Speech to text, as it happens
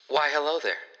Why, hello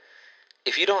there.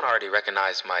 If you don't already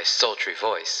recognize my sultry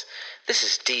voice, this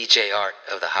is DJ Art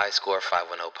of the High Score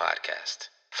 510 podcast.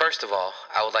 First of all,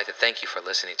 I would like to thank you for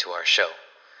listening to our show.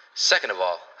 Second of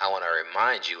all, I want to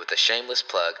remind you with a shameless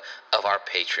plug of our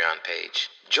Patreon page.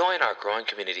 Join our growing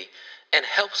community and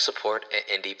help support an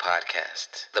indie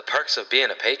podcast. The perks of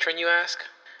being a patron, you ask?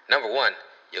 Number one,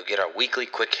 you'll get our weekly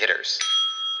quick hitters.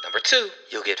 Number two,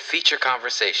 you'll get feature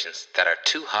conversations that are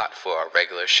too hot for our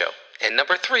regular show. And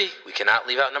number three, we cannot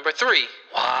leave out number three.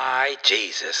 Why,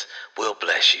 Jesus will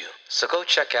bless you. So go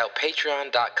check out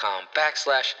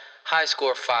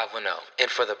patreon.com/highscore510. And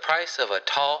for the price of a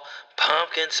tall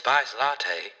pumpkin spice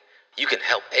latte, you can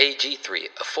help AG3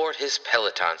 afford his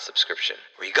Peloton subscription.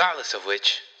 Regardless of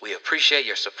which, we appreciate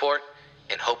your support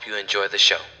and hope you enjoy the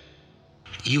show.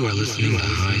 You are listening to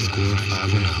High Score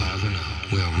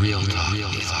 510, where real talk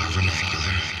is our vernacular.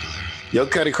 Your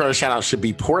Cuddy Crow shout out should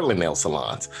be Portland nail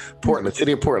salons. Portland,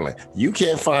 city of Portland. You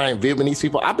can't find Vietnamese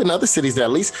people. I've been to other cities that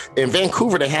at least in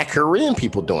Vancouver, they had Korean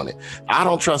people doing it. I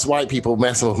don't trust white people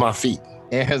messing with my feet.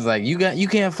 Yeah, it's like you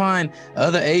can't find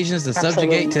other Asians to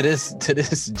subjugate to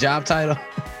this job title.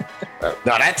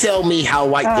 Now that tell me how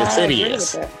white this city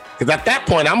is. Because at that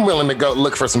point, I'm willing to go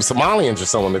look for some Somalians or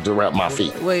someone to direct my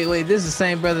feet. Wait, this is the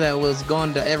same brother that was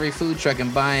going to every food truck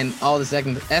and buying all this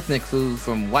ethnic food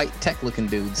from white tech-looking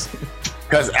dudes.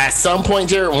 Because at some point,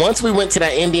 Jared, once we went to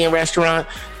that Indian restaurant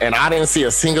and I didn't see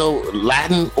a single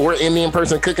Latin or Indian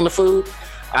person cooking the food,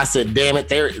 I said, damn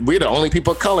it, we're the only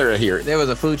people of color here. There was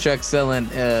a food truck selling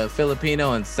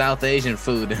Filipino and South Asian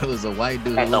food. It was a white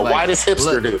dude. And the whitest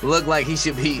hipster dude. Looked like he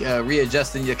should be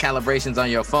readjusting your calibrations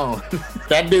on your phone.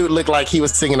 That dude looked like he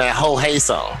was singing that Ho Hey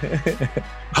song.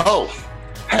 Ho,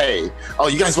 hey. Oh,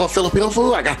 you guys want Filipino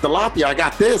food? I got tilapia. I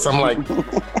got this. I'm like,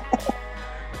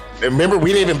 remember,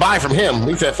 we didn't even buy from him.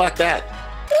 We said, fuck that.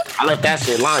 I left that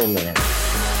shit lying there.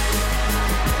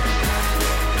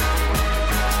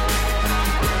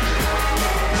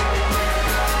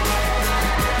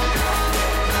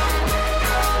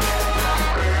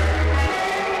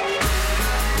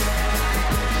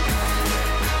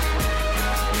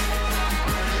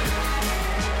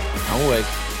 I'm awake.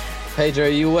 Pedro, are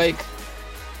you awake?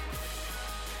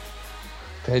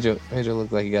 Pedro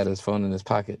looks like he got his phone in his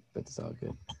pocket, but it's all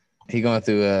good. He going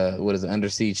through what is it, Under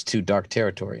Siege 2 Dark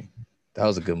Territory. That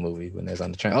was a good movie when they was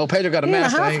on the train. Oh, Pedro got a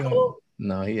mask.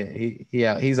 No,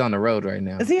 he's on the road right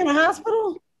now. Is he in the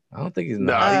hospital? I don't think he's he's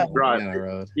on the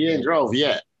road. He ain't drove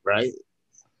yet, right?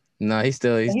 No, he's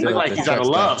still look like he's out of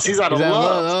Love's. He's out of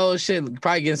Love's. Oh shit,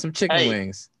 probably getting some chicken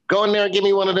wings. Go in there and give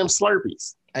me one of them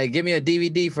Slurpees. Hey, give me a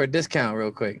DVD for a discount real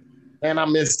quick. Man, I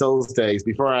miss those days.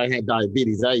 Before I had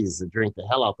diabetes, I used to drink the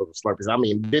hell out of the Slurpees. I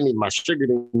mean, my sugar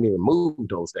didn't even move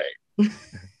those days.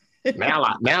 now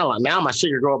my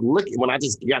sugar go up looking when I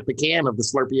just got the can of the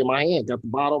Slurpee in my hand, got the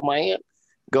bottle in my hand,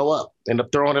 go up, end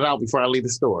up throwing it out before I leave the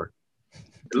store.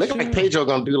 It looked like Pedro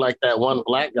gonna do like that one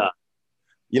black guy.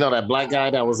 You know that black guy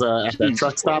that was at that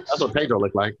truck stop? That's what Pedro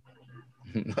looked like.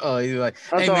 Oh, he's like,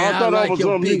 hey man, I like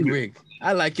your big rig.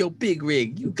 I like your big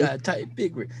rig. You got a tight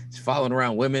big rig. He's following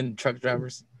around women, truck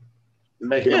drivers.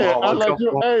 Making them all I like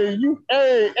you.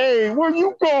 Hey, where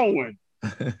you going?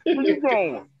 Where you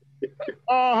going?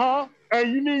 Hey,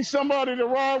 you need somebody to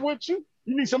ride with you?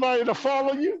 You need somebody to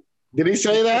follow you? Did he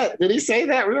say that? Did he say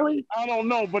that really? I don't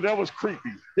know, but that was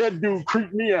creepy. That dude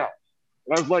creeped me out.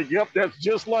 I was like, yep, that's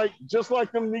just like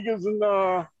them niggas in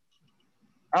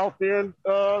out there in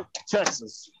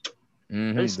Texas.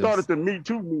 Mm-hmm, they started the Me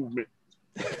Too movement.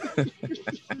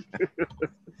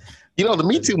 You know, the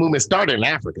Me Too movement started in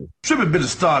Africa. Should have been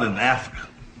started in Africa.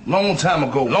 Long time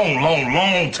ago,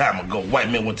 long time ago, white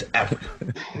men went to Africa.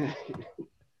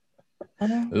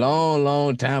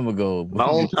 Long time ago.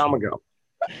 Long time ago.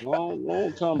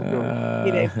 Long time ago.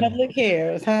 They public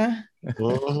cares, huh?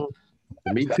 The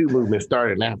Me Too movement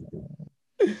started in Africa.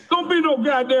 Don't be no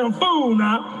goddamn fool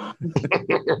now.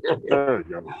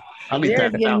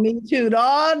 Jared's getting Me Too'd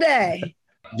all day.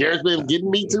 Jared's been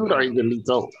getting Me Too'd, or he's been Me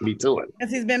Too'd?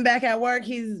 Since he's been back at work,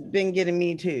 he's been getting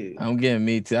Me Too. I'm getting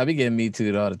Me Too. I be getting Me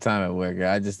Too'd all the time at work.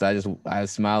 I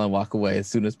smile and walk away as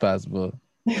soon as possible.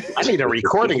 I need a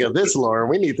recording of this, Lauren.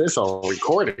 We need this on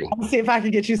recording. I'll see if I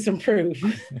can get you some proof.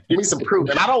 Give me some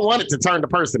proof. And I don't want it to turn the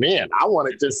person in. I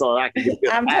want it just so I can get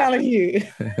I'm telling you.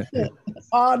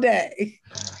 All day.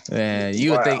 Man, you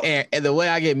would think, and the way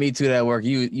I get Me Too'd at work,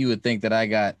 you would think that I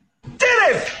got did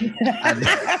it.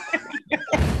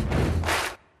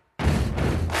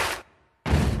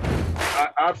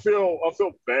 I feel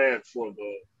bad for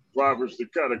the drivers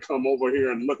that kind of come over here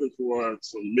and looking for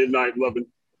some midnight loving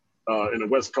in the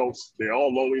West Coast. They're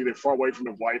all lonely. They're far away from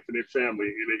their wife and their family,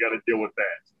 and they got to deal with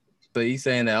that. So you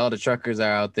saying that all the truckers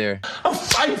are out there? I'm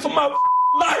fighting for my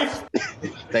life.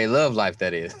 They love life,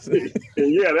 that is.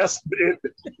 Yeah, that's it.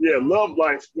 Yeah, love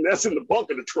life. That's in the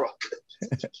bunk of the truck.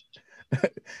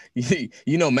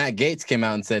 You know, Matt Gaetz came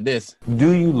out and said this.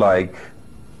 Do you like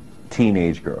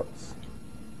teenage girls?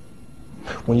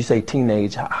 When you say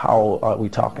teenage, how old are we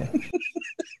talking?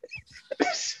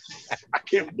 I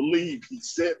can't believe he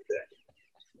said that.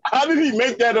 How did he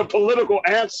make that a political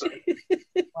answer?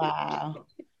 Wow.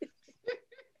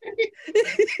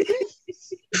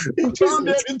 He turned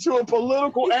that into a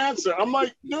political answer. I'm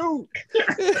like, dude,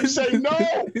 you say no.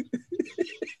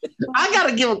 I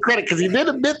gotta give him credit because he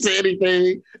didn't admit to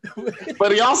anything,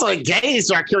 but he also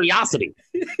engaged our curiosity.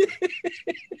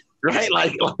 Right?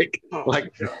 Like.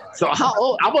 So how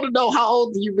old? I want to know how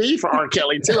old do you be for R.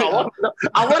 Kelly too?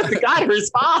 I want the guy to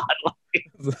respond.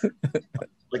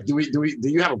 Like, do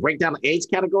you have a breakdown of age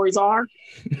categories are,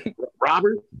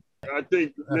 Robert? I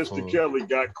think Mr. Kelly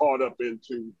got caught up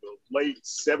into the late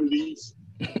 70s.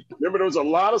 Remember, there was a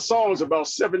lot of songs about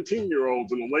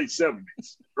 17-year-olds in the late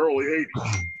 70s, early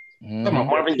 80s. Come on,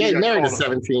 Marvin Gaye married a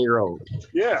 17-year-old.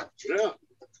 Yeah.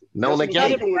 Nona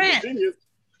Gaye.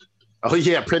 Oh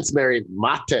yeah, Prince married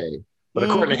Mate, but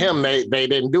according to him, they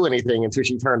didn't do anything until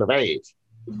she turned of age.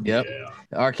 Yep.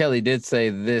 Yeah. R. Kelly did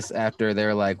say this after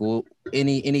they're like, well,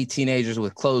 any teenagers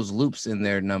with closed loops in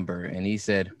their number, and he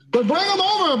said, "But bring them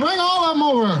over, bring all of them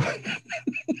over."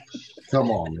 Come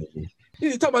on, man.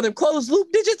 You talking about them closed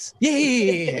loop digits?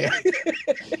 Yeah.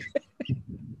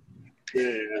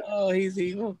 Oh, he's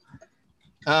evil.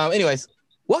 Anyways,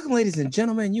 welcome, ladies and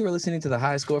gentlemen. You are listening to the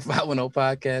High Score 510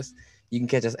 podcast. You can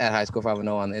catch us at High Score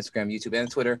 510 on the Instagram, YouTube,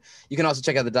 and Twitter. You can also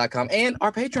check out the .com and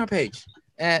our Patreon page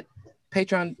at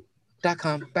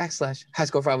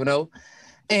patreon.com/highscore510.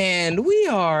 And we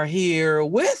are here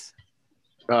with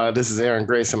this is Aaron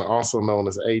Grayson, also known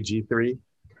as AG3.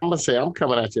 I'm gonna say I'm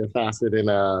coming at you faster than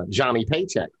Johnny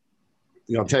Paycheck.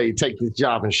 You know, tell you take this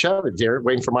job and shove it, Jared,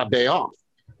 waiting for my day off.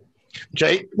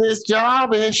 Take this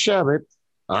job and shove it.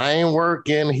 I ain't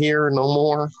working here no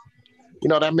more. You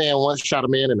know, that man once shot a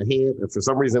man in the head, and for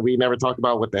some reason we never talked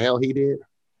about what the hell he did.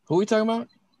 Who are we talking about?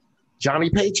 Johnny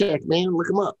Paycheck, man. Look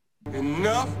him up.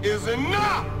 Enough is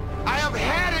enough. I have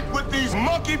had it with these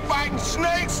monkey fighting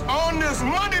snakes on this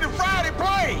Monday to Friday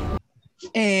plane.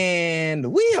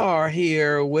 And we are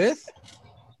here with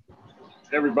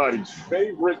everybody's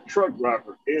favorite truck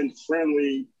driver and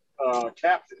friendly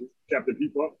Captain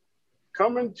People,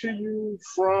 coming to you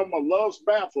from a Love's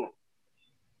bathroom.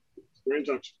 Grand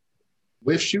Junction.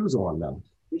 With shoes on, though.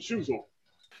 With shoes on.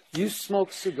 You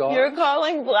smoke cigars? You're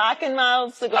calling Black and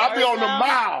Mild cigars? I be on the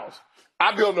miles.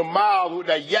 I be on the miles with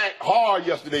that yank hard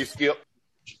yesterday, Skip.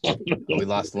 We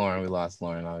lost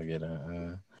Lauren. I'll get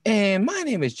her. And my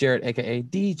name is Jared, aka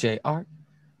DJ Art,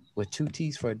 with 2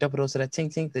 T's for a double dose of that ting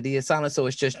ting. The D is silent, so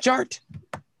it's just Jart.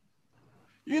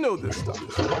 You know this stuff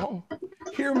is wrong.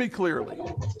 Hear me clearly.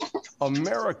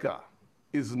 America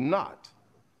is not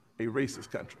a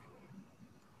racist country.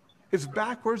 It's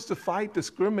backwards to fight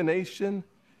discrimination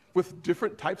with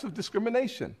different types of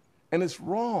discrimination. And it's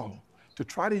wrong to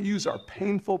try to use our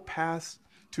painful past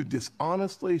to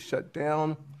dishonestly shut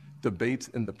down debates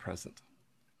in the present.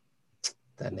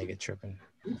 That nigga tripping.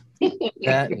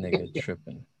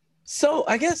 So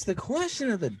I guess the question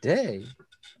of the day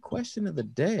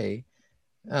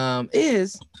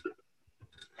is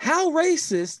how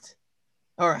racist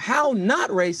or how not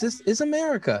racist is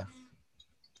America?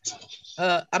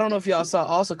 I don't know if y'all saw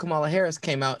also Kamala Harris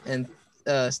came out and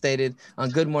stated on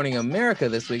Good Morning America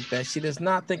this week that she does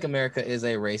not think America is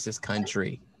a racist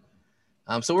country.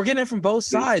 So we're getting it from both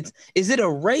sides. Is it a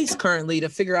race currently to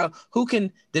figure out who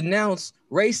can denounce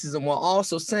racism while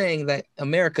also saying that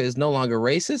America is no longer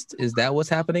racist? Is that what's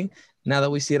happening now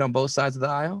that we see it on both sides of the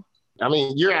aisle? I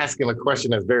mean, you're asking a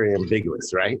question that's very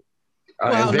ambiguous, right?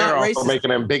 Well, and they're also racist.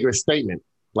 making an ambiguous statement.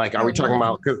 Like, are we talking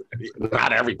about, because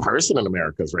not every person in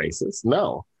America is racist?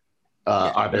 No.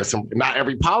 Are there some, not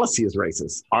every policy is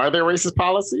racist. Are there racist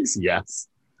policies? Yes.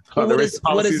 Well,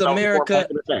 what is America?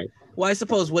 Well, I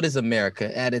suppose what is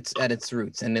America at its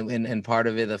roots, and part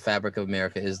of it, the fabric of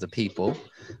America is the people.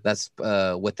 That's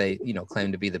what they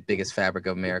claim to be the biggest fabric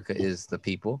of America is the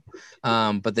people.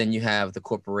 But then you have the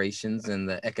corporations and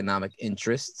the economic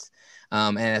interests,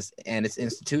 and its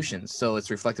institutions. So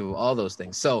it's reflective of all those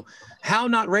things. So how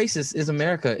not racist is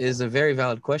America is a very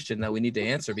valid question that we need to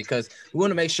answer, because we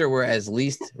want to make sure we're as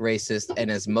least racist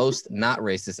and as most not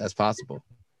racist as possible.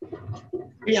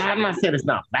 Yeah, I'm not saying it's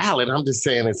not valid. I'm just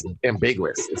saying it's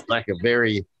ambiguous. It's like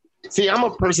I'm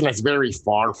a person that's very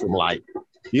far from, like,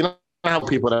 you know how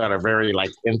people that are very like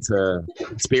into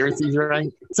conspiracies,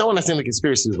 right? Someone that's into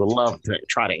conspiracies would love to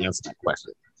try to answer that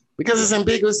question because it's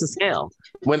ambiguous as hell.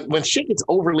 When shit gets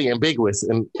overly ambiguous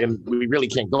and we really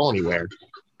can't go anywhere,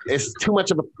 it's too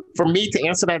much of a, for me to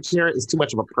answer that, Jared, it's too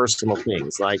much of a personal thing.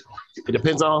 It's like, it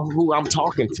depends on who I'm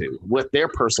talking to, what their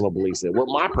personal beliefs are, what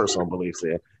my personal beliefs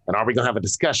are, and are we gonna have a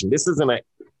discussion? This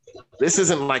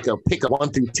isn't like a pick of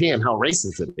 1 through 10 how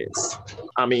racist it is.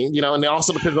 I mean, you know, and it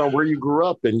also depends on where you grew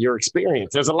up and your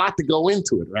experience. There's a lot to go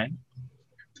into it, right?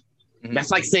 Mm-hmm.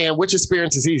 That's like saying which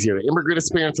experience is easier, the immigrant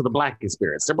experience or the Black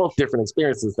experience. They're both different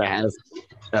experiences that has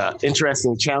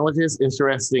interesting challenges,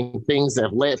 interesting things that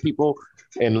have led people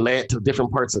and led to different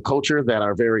parts of culture that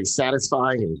are very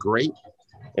satisfying and great.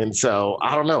 And so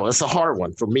I don't know. It's a hard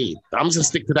one for me. I'm just gonna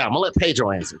stick to that. I'm gonna let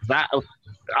Pedro answer.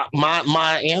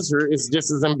 My answer is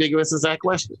just as ambiguous as that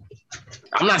question.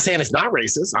 I'm not saying it's not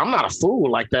racist. I'm not a fool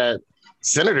like that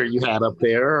senator you had up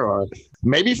there, or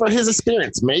maybe for his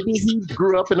experience. Maybe he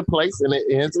grew up in a place and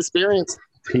in his experience,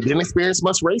 he didn't experience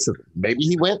much racism. Maybe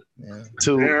he went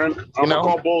to, Aaron, I'm gonna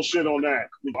call bullshit on that.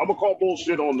 I'm gonna call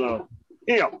bullshit on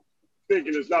him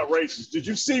thinking it's not racist. Did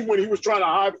you see when he was trying to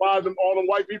high five all them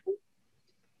white people?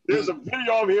 There's a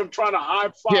video of him trying to high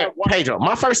five. Yeah, Pedro,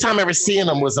 my first time ever seeing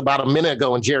him was about a minute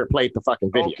ago when Jared played the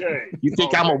fucking video. Okay. You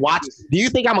think I'm gonna watch? Do you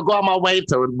think I'm gonna go out my way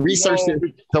to research it,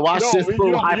 to watch this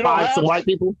fool high five some white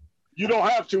people? You don't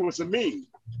have to. It's a meme.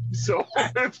 So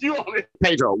if you on it.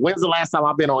 Pedro, when's the last time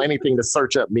I've been on anything to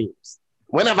search up memes?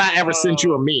 When have I ever sent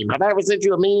you a meme? Have I ever sent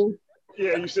you a meme?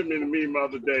 Yeah, you sent me the meme the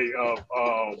other day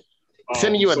of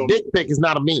sending you a dick pic is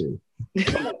not a meme.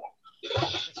 Come on.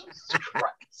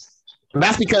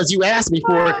 That's because you asked me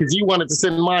for it because you wanted to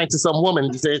send mine to some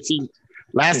woman. You said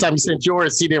last time you sent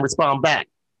yours, she didn't respond back.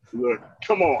 Look,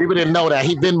 come on. People didn't know that.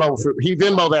 He Venmo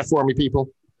that for me, people.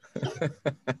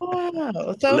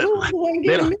 Wow. So who's the one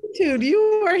getting me to? Do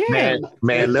you or him?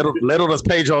 Man, little does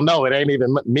Pedro know it ain't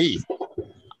even me.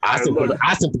 I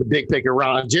sent the dick pic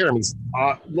around Jeremy's.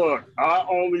 Look, I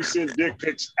only send dick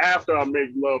pics after I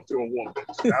make love to a woman.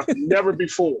 Never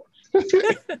before.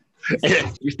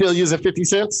 You still using 50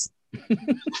 cents?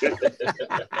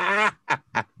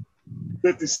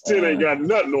 50 Cent ain't got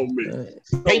nothing on me.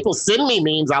 People send me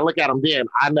memes. I look at them then.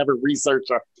 I never research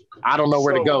or I don't know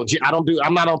where to go.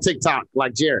 I'm not on TikTok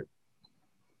like Jared.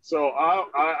 So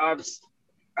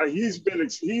he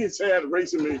has had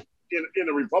recently in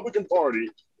the Republican Party.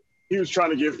 He was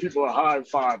trying to give people a high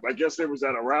five. I guess they was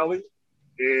at a rally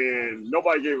and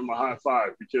nobody gave him a high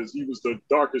five because he was the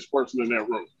darkest person in that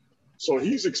room. So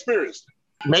he's experienced it.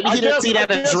 Maybe he didn't see that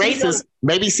as racist.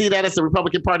 Maybe see that as the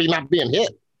Republican Party not being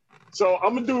hit. So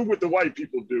I'm gonna do what the white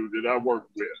people do that I work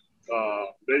with.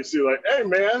 They see like, hey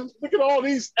man, look at all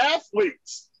these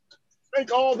athletes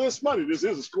make all this money. This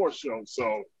is a sports show,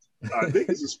 so I think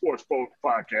it's a sports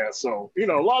podcast. So a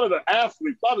lot of the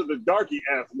athletes, a lot of the darky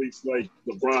athletes like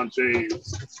LeBron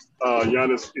James,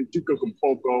 Giannis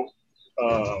Antetokounmpo.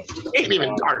 Ain't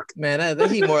even dark, man.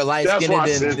 He more light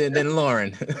skinned than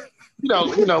Lauren.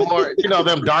 More,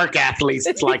 them dark athletes.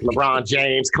 It's like LeBron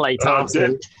James, Klay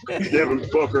Thompson, Devin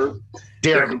Booker,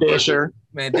 Derek Fisher.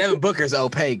 Man, Devin Booker's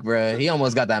opaque, bro. He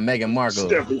almost got that Meghan Markle.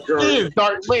 Stephen Curry. He is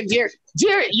dark. Wait, Jared,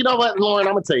 you know what, Lauren?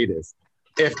 I'm gonna tell you this.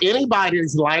 If anybody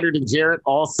is lighter than Jared,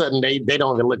 all of a sudden they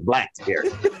don't even look black to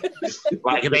Jared.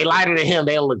 Like if they lighter than him,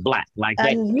 they don't look black. Like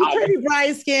you pretty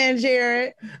bright skinned,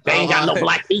 Jared. They ain't got no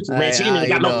black features, man. She ain't even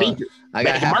got no features.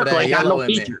 Meghan Markle ain't got no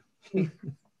features.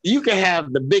 You can have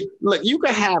you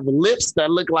can have lips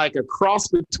that look like a cross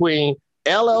between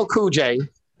LL Cool J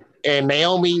and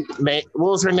Naomi, what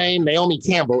was her name? Naomi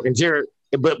Campbell and Jared,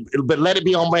 but let it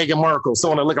be on Meghan Markle.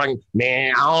 Someone that look like,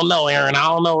 man, I don't know, Aaron. I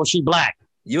don't know if she black.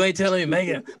 You ain't telling me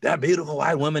Megan, that beautiful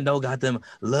white woman don't got them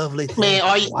lovely things.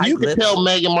 Man, you can tell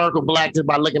Meghan Markle black just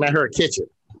by looking at her kitchen.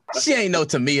 She ain't no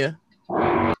Tamia.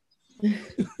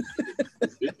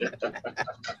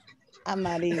 I'm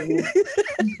not even.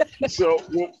 So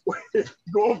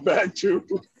going back to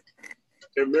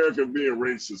America being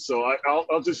racist. So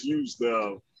I'll just use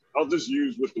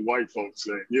what the white folks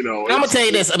say. I'm gonna tell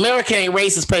you this: America ain't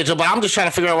racist, Pedro. But I'm just trying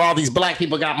to figure out where all these black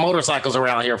people got motorcycles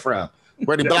around here from.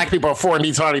 Where the black people are affording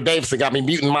these Harley Davidson got me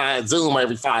muting my Zoom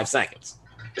every 5 seconds.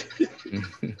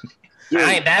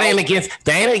 That ain't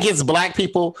against black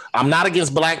people. I'm not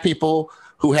against black people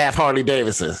who have Harley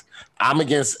Davidsons. I'm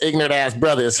against ignorant ass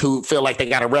brothers who feel like they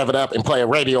got to rev it up and play a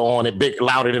radio on it big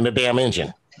louder than the damn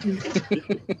engine.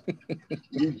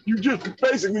 You just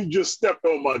basically stepped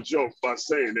on my joke by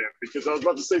saying that because I was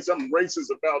about to say something racist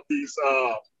about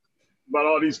about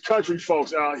all these country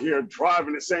folks out here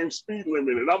driving the same speed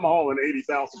limit, and I'm hauling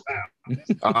 80,000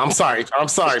 pounds. I'm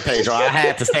sorry, Pedro. I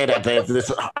had to say that.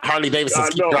 This Harley Davidsons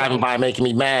keep driving by, making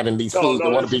me mad, and these fools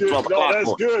want to be 12 o'clock. No,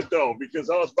 that's good though, because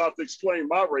I was about to explain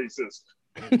my racism.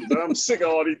 I'm sick of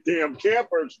all these damn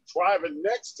campers driving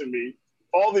next to me.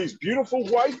 All these beautiful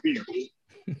white people.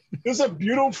 There's a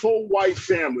beautiful white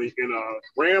family in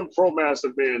a Ram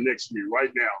ProMaster van next to me right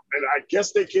now, and I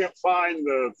guess they can't find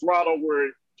the throttle where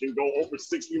it can go over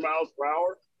 60 miles per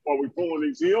hour while we're pulling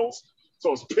these hills.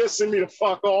 So it's pissing me the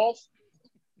fuck off.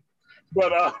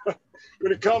 But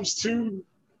when it comes to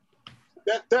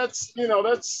that's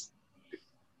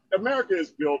America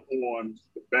is built on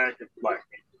the back of black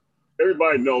people.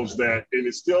 Everybody knows that, and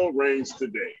it still reigns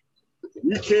today.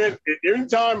 We can't,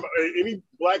 anytime any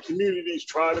black communities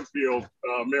try to build,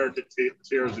 America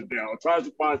tears it down, tries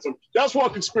to find some, that's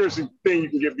one conspiracy thing you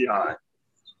can get behind.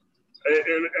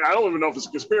 And I don't even know if it's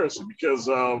a conspiracy because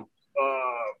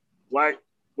black,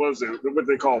 what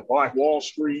they call Black Wall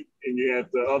Street, and you had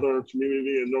the other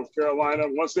community in North Carolina.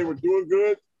 Once they were doing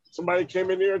good, somebody came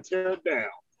in there and tear it down.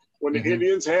 When the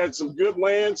Indians had some good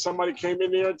land, somebody came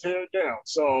in there and tear it down.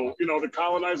 So, the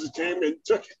colonizers came and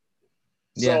took it.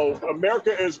 Yeah. So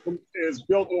America is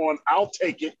built on, I'll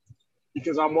take it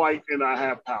because I'm white and I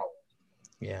have power.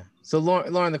 Yeah. So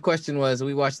Lauren, the question was,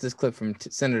 we watched this clip from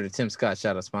Senator Tim Scott,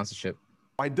 shout out sponsorship.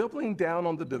 By doubling down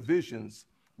on the divisions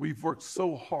we've worked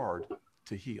so hard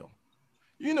to heal.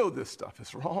 You know this stuff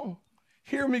is wrong.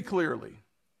 Hear me clearly.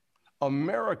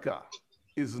 America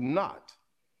is not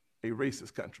a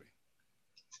racist country.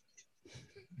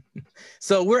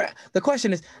 So the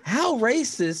question is, how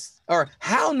racist or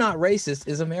how not racist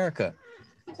is America?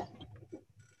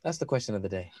 That's the question of the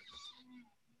day.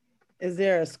 Is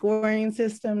there a scoring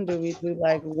system? Do we do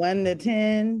like 1 to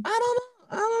 10? I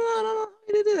don't know how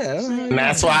to do that. And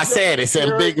that's why I said it's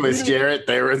ambiguous, Jared.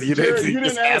 You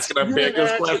didn't ask an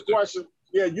ambiguous question.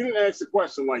 Yeah, you didn't ask the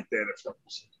question like that at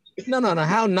first. No.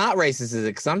 How not racist is it?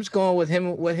 Because I'm just going with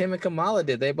what him and Kamala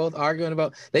did. They both arguing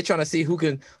about. They trying to see who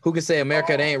can say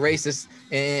America ain't racist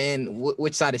and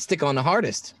which side is stick on the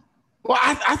hardest. Well,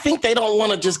 I think they don't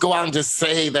want to just go out and just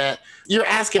say that. You're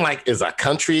asking like, is a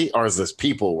country or is this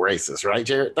people racist, right,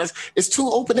 Jared? It's too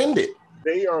open-ended.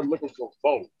 They are looking for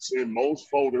votes, and most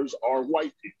voters are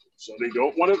white people, so they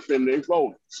don't want to offend their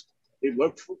voters. They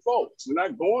look for votes. They're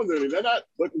not going there. They're not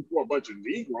looking for a bunch of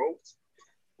Negroes.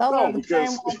 Those are the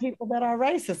same white people that are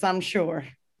racist, I'm sure.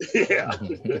 Yeah.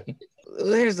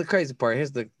 Here's the crazy part.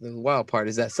 Here's the wild part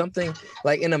is that something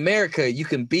like in America, you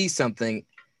can be something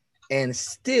and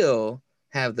still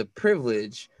have the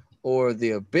privilege or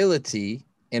the ability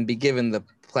and be given the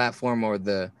platform or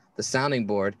the sounding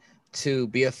board to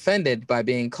be offended by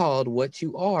being called what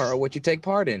you are or what you take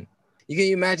part in. You can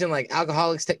imagine like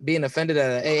alcoholics being offended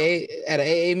at an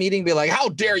AA meeting, be like, how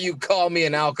dare you call me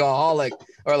an alcoholic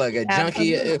or like a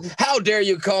junkie? How dare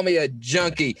you call me a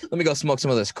junkie? Let me go smoke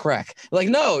some of this crack. Like,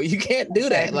 no, you can't do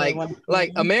that.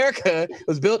 Like America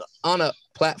was built on a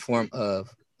platform of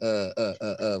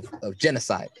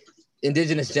genocide,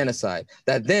 indigenous genocide,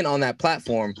 that then on that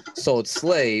platform sold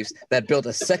slaves that built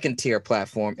a second tier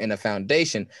platform and a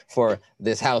foundation for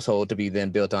this household to be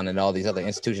then built on and all these other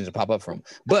institutions to pop up from.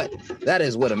 But that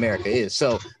is what America is.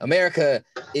 So America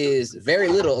is very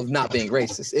little of not being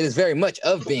racist. It is very much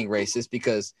of being racist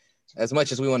because as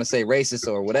much as we want to say racist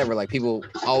or whatever, like people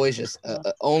always just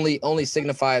only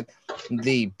signify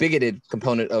the bigoted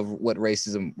component of what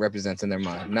racism represents in their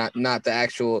mind, not the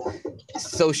actual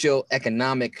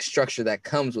socio-economic structure that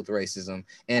comes with racism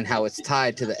and how it's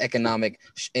tied to the economic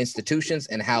institutions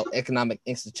and how economic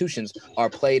institutions are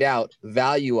played out,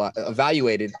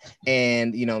 evaluated,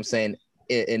 and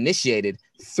initiated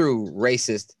through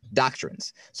racist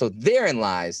doctrines. So therein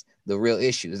lies the real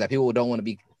issue, is that people don't want to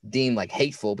be deemed like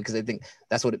hateful because they think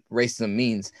that's what racism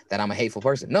means, that I'm a hateful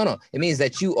person. No, it means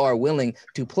that you are willing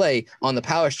to play on the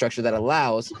power structure that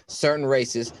allows certain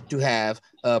races to have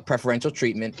preferential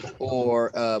treatment or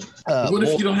what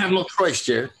if you don't have no choice,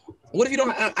 Jared? What if you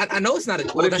don't? I know it's not a.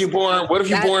 What if you're born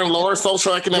lower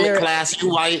socioeconomic class?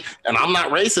 You white, and I'm not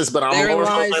racist, but I'm lower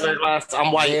socioeconomic class.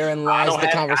 I'm white. Therein lies the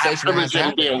conversation. I have privilege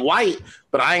in being white,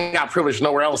 but I ain't got privilege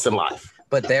nowhere else in life.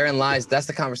 But therein lies, that's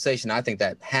the conversation I think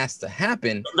that has to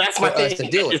happen. That's my thing.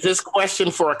 Is this question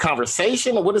for a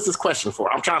conversation, or what is this question for?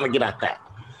 I'm trying to get at that.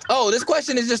 Oh, this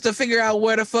question is just to figure out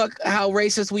where the fuck, how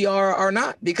racist we are or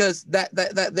not, because that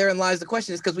therein lies the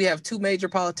question, is because we have two major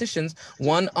politicians,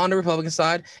 one on the Republican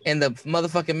side and the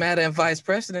motherfucking Madam Vice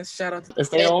President. Shout out to it's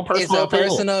their own personal opinion.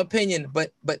 It's a personal opinion,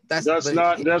 but that's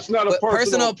not a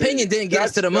personal opinion. Didn't get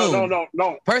us to the moon.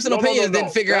 No. Personal opinion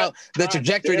didn't figure out the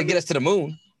trajectory to get us to the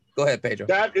moon. Go ahead, Pedro.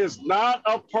 That is not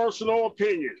a personal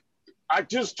opinion. I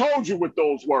just told you what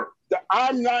those were. That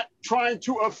I'm not trying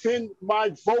to offend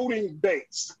my voting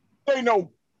base. They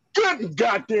know good and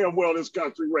goddamn well this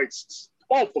country racist.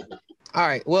 Both of them. All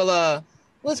right. Well,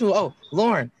 let's move. Oh,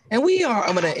 Lauren. And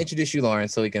I'm going to introduce you, Lauren,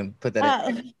 so we can put that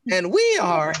in. And we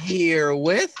are here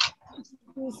with.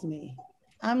 Excuse me.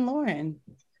 I'm Lauren.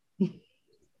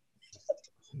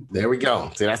 There we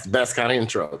go. See, that's the best kind of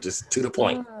intro. Just to the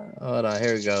point. Hold on.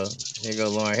 Here we go. Here you go,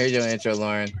 Lauren. Here's your intro,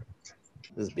 Lauren.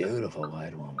 This beautiful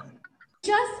white woman.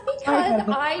 Just because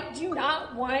I do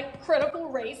not want critical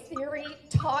race theory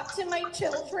taught to my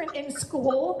children in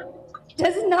school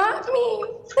does not mean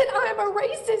that I'm a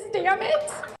racist, damn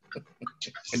it.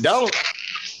 Don't.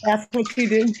 That's what you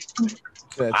do.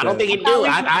 I don't think you do.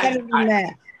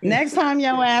 Next time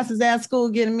your ass is at school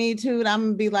getting me too, I'm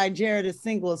gonna be like, Jared is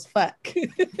single as fuck.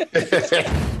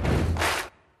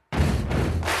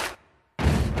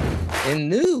 In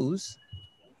news,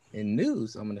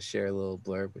 I'm gonna share a little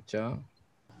blurb with y'all.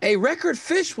 A record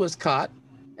fish was caught.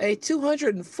 A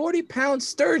 240-pound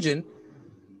sturgeon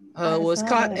was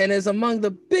caught and is among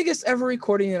the biggest ever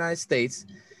recorded in the United States.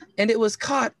 And it was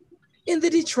caught in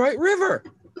the Detroit River.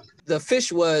 The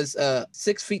fish was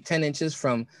 6 feet 10 inches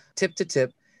from tip to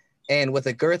tip, and with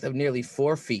a girth of nearly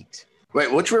 4 feet.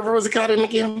 Wait, which river was it caught in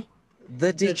again?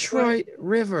 The Detroit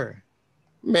River.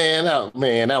 Man,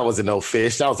 that wasn't no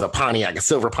fish. That was a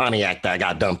silver Pontiac that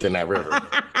got dumped in that river.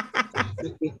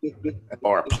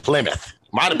 Or a Plymouth.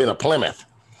 Might have been a Plymouth.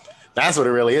 That's what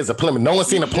it really is, a Plymouth. No one's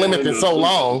seen a Plymouth in so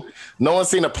long.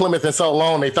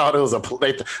 They thought it was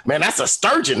man, that's a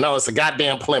sturgeon. No, it's a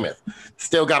goddamn Plymouth.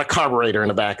 Still got a carburetor in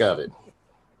the back of it.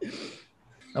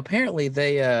 Apparently,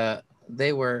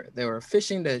 they were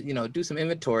fishing to do some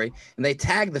inventory, and they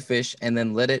tagged the fish and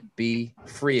then let it be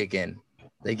free again.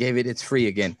 They gave it its free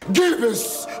again. Give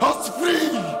us free.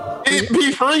 It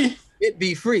be free. It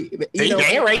be free. They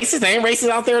ain't racist. They ain't racist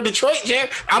out there in Detroit, Jared.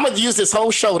 I'm gonna use this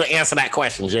whole show to answer that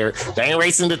question, Jared. They ain't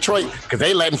racist in Detroit because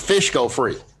they letting fish go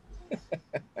free.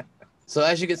 So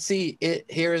as you can see,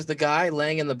 here is the guy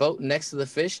laying in the boat next to the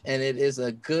fish, and it is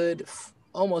a good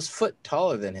almost foot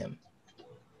taller than him.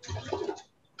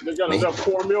 They got enough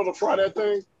cornmeal to fry that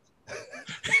thing?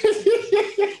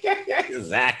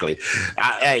 Exactly.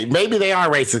 Hey, maybe they are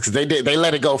racist because they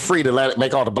let it go free to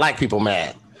make all the black people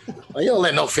mad. Well, you don't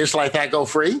let no fish like that go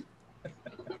free.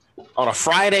 On a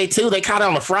Friday, too? They caught it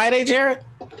on a Friday, Jared?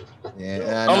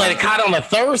 Yeah. Don't let it caught on a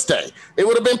Thursday. It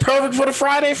would have been perfect for the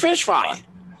Friday fish fry.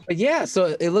 Yeah,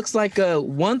 so it looks like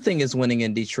one thing is winning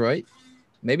in Detroit.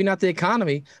 Maybe not the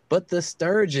economy, but the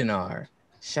sturgeon are.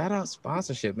 Shout out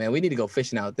sponsorship, man. We need to go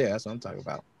fishing out there. That's what I'm talking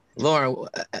about. Lauren,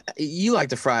 you like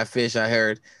to fry fish, I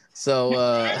heard. So,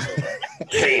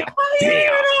 damn.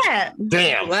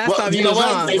 Last time you know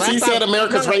what? If he said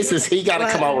America's racist, he got to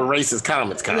come out with racist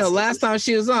comments. Last time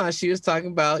she was on, she was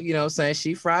talking about, saying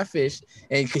she fried fish,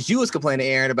 and because you was complaining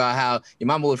to Aaron about how your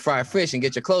mama would fry fish and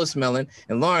get your clothes smelling,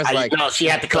 and Lauren's no, she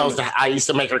had to close. I used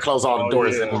to make her close all the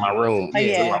doors in my room.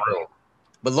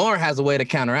 But Lauren has a way to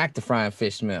counteract the frying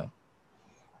fish smell.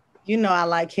 I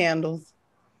like candles.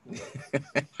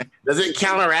 Does it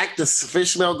counteract the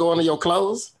fish smell going to your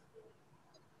clothes?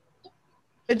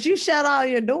 But you shut all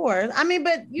your doors. I mean,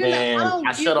 but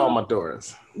I shut all my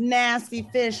doors. Nasty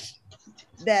fish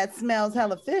that smells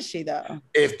hella fishy though.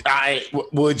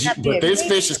 But this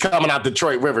fish is coming out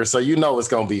Detroit River, so it's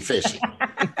gonna be fishy.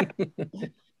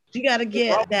 You gotta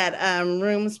get that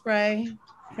room spray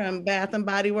from Bath and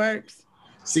Body Works.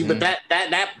 See, but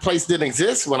that place didn't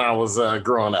exist when I was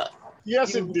growing up.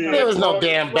 Yes, it did. There was no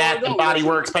damn Bath and Body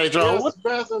Works, Pedro.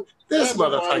 This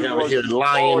motherfucker over here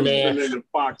lying, man.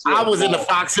 I was in the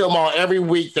Fox Hill Mall every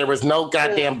week. There was no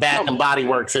goddamn Bath and Body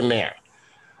Works in there.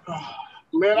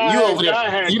 Man, you over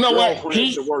there. You know what?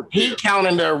 He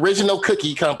counting the original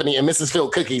cookie company and Mrs. Phil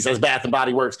Cookies as Bath and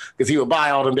Body Works because he would buy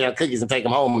all them damn cookies and take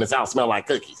them home and his house smelled like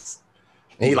cookies.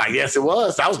 And he like, yes, it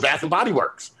was. That was Bath and Body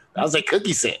Works. That was a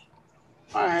cookie set.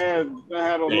 I had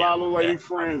a lot of lady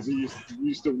friends who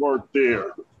used to work there.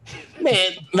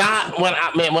 Man, when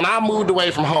I moved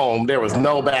away from home, there was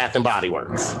no Bath and Body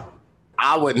Works.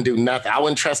 I wouldn't do nothing. I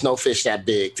wouldn't trust no fish that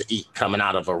big to eat coming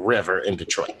out of a river in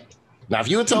Detroit. Now, if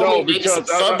you had told me maybe some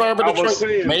suburb of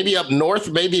Detroit, maybe up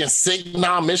north, maybe in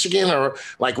Saginaw, Michigan, or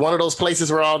like one of those places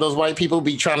where all those white people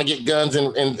be trying to get guns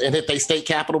and hit their state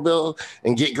capitol bill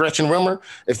and get Gretchen Rummer,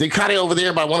 if they caught it over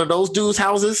there by one of those dudes'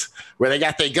 houses where they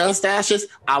got their gun stashes,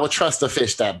 I would trust a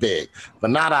fish that big, but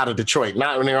not out of Detroit,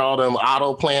 not near all them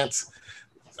auto plants.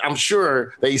 I'm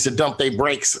sure they used to dump their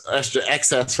brakes, extra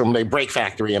excess from their brake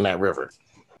factory in that river.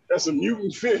 That's a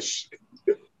mutant fish.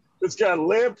 It's got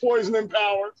lead poisoning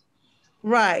powers.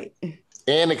 Right.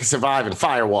 And it can survive in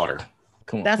fire water.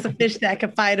 Come on. That's a fish that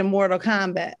can fight in Mortal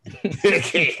Kombat.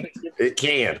 It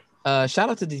can. Shout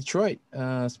out to Detroit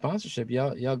sponsorship.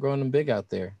 Y'all growing them big out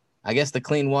there. I guess the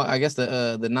clean water. I guess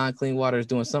the non-clean water is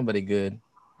doing somebody good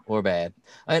or bad.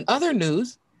 In other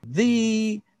news,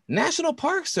 the National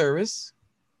Park Service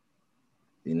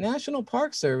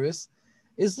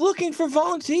is looking for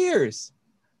volunteers.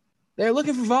 They're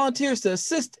looking for volunteers to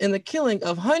assist in the killing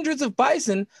of hundreds of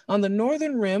bison on the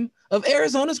northern rim of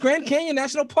Arizona's Grand Canyon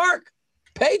National Park.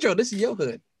 Pedro, this is your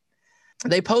hood.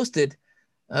 They posted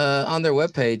on their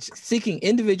webpage seeking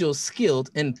individuals skilled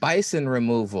in bison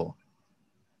removal.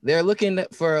 They're looking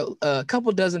for a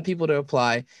couple dozen people to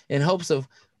apply in hopes of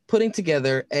putting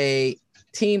together a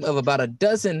team of about a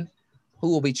dozen who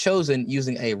will be chosen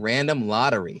using a random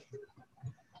lottery.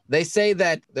 They say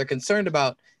that they're concerned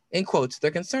about, in quotes, they're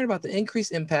concerned about the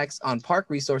increased impacts on park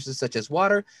resources such as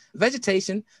water,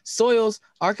 vegetation, soils,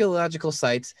 archaeological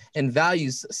sites, and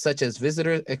values such as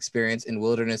visitor experience and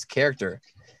wilderness character.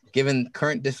 Given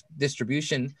current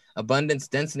distribution, abundance,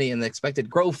 density, and the expected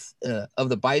growth of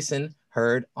the bison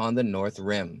herd on the North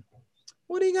Rim.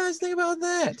 What do you guys think about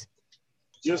that?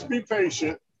 Just be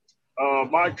patient.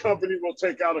 My company will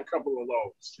take out a couple of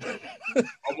those.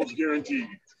 Almost guaranteed.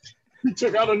 We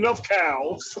took out enough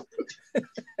cows.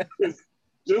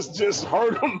 just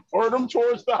herd them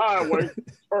towards the highway,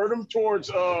 herd them towards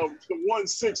the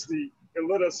 160, and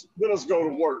let us go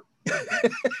to work.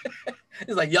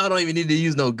 It's like y'all don't even need to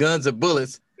use no guns or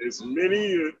bullets. As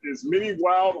many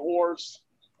wild horse,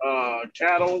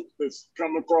 cattle that's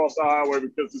come across the highway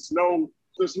because there's no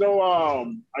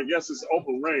I guess it's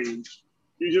open range.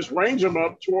 You just range them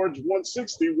up towards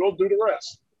 160. We'll do the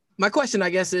rest. My question, I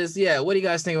guess, is, what do you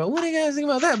guys think about? What do you guys think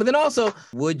about that? But then also,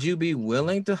 would you be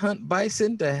willing to hunt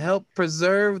bison to help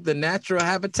preserve the natural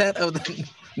habitat of the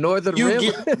northern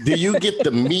rim? Do you get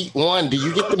the meat? One, do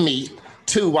you get the meat?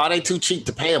 Two, why they too cheap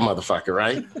to pay a motherfucker,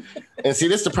 right? And see,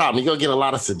 this is the problem. You're gonna get a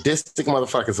lot of sadistic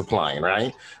motherfuckers applying,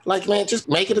 right? Like, man, just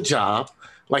make it a job.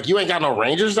 Like, you ain't got no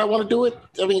rangers that want to do it.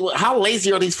 I mean, how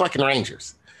lazy are these fucking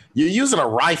rangers? You're using a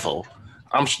rifle.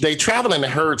 They travel in the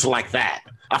herds like that.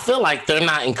 I feel like they're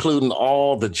not including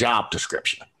all the job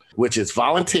description, which is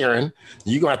volunteering.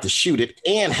 You're gonna have to shoot it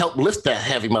and help lift that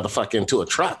heavy motherfucker into a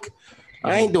truck.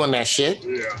 I ain't doing that shit.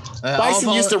 Yeah.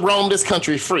 Bison used to roam this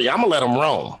country free. I'm gonna let them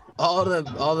roam. All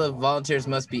the volunteers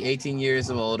must be 18 years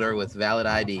or older with valid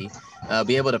ID,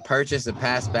 be able to purchase and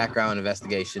pass background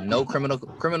investigation, no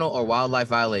criminal or wildlife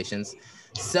violations,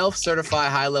 self-certify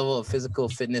high level of physical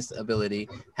fitness ability,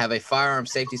 have a firearm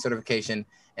safety certification,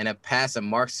 and pass a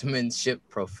marksmanship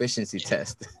proficiency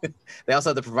test. They also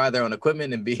have to provide their own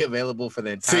equipment and be available for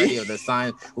the entirety of the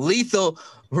assigned lethal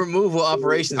removal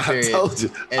operations period. I told you.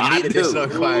 And meet additional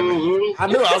requirements. I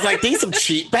knew. I was like, these some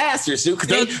cheap bastards, dude.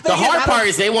 Because the hard part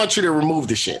is they want you to remove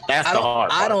the shit. That's the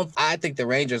hard part. I think the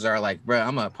Rangers are like, bro,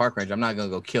 I'm a park ranger. I'm not gonna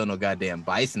go kill no goddamn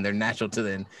bison. They're natural to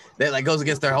them. That like goes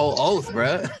against their whole oath,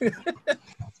 bro.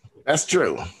 That's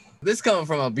true. This coming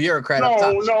from a bureaucrat up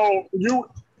top. No,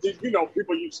 you know,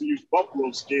 people used to use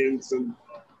buffalo skins and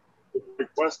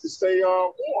request to stay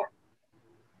warm.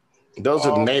 Those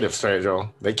are the natives,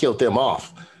 Pedro. They killed them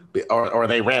off, or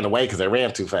they ran away because they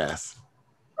ran too fast.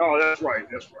 Oh, that's right.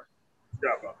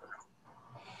 Forgot about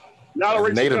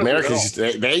that. Native Americans,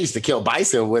 they used to kill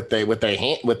bison with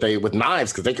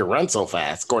knives because they could run so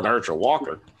fast. According to Herschel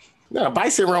Walker. No,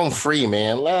 bison roam free,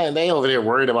 man. They over there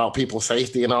worried about people's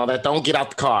safety and all that. Don't get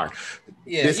out the car.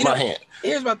 Yeah, this is my hint.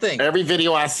 Here's my thing. Every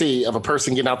video I see of a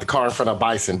person getting out the car in front of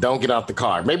bison, don't get out the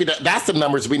car. Maybe that's the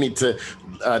numbers we need to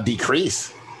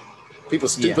decrease. People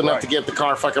stupid enough to get the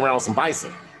car fucking around with some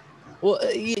bison. Well,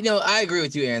 I agree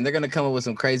with you, Aaron. They're gonna come up with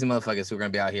some crazy motherfuckers who are gonna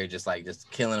be out here just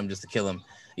killing them just to kill them.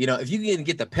 You know, if you can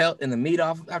get the pelt and the meat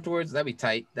off afterwards, that'd be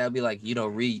tight. That'd be like,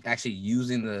 actually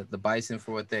using the bison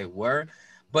for what they were.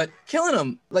 But killing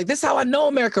them, like, this is how I know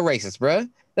America racist, bruh.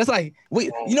 That's like,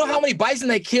 you know how many bison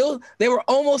they killed? They were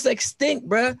almost extinct,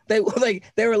 bruh. They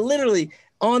were literally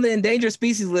on the endangered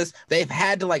species list. They've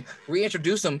had to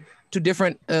reintroduce them to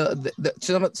different,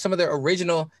 some of their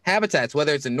original habitats,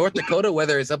 whether it's in North Dakota,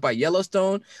 whether it's up by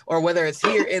Yellowstone, or whether it's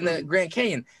here in the Grand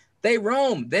Canyon. They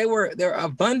roamed. They're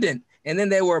abundant, and then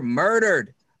they were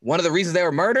murdered. One of the reasons they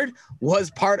were murdered was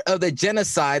part of the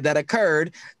genocide that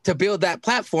occurred to build that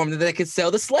platform that they could sell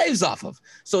the slaves off of.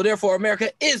 So therefore, America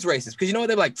is racist because you know what?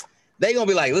 They're like, They gonna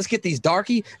be like, let's get these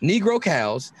darky Negro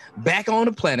cows back on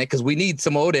the planet because we need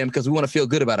some of them because we want to feel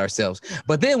good about ourselves.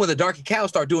 But then when the darky cows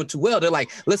start doing too well, they're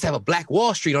like, let's have a Black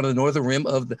Wall Street on the northern rim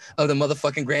of the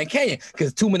motherfucking Grand Canyon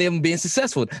because too many of them being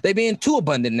successful. They being too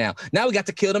abundant now. Now we got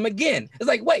to kill them again. It's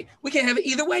like, wait, we can't have it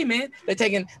either way, man. They're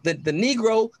taking the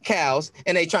Negro cows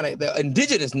and they trying to the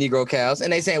indigenous Negro cows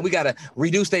and they saying we gotta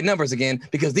reduce their numbers again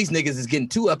because these niggas is getting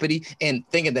too uppity and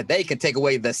thinking that they can take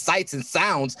away the sights and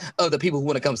sounds of the people who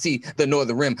want to come see the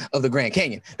northern rim of the Grand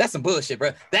Canyon. That's some bullshit,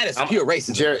 bro. That is pure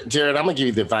racism. Jared, I'm gonna give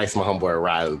you the advice my homeboy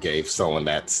Ryu gave someone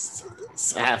that's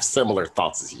have similar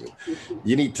thoughts as you.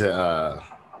 You need to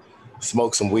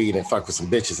smoke some weed and fuck with some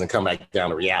bitches and come back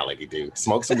down to reality, dude.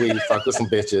 Smoke some weed, fuck with some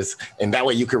bitches, and that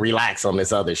way you can relax on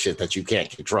this other shit that you can't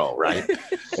control, right?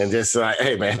 And just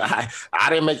hey man, I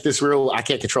didn't make this rule. I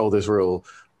can't control this rule.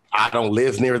 I don't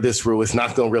live near this rule. It's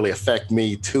not gonna really affect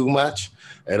me too much.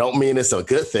 It don't mean it's a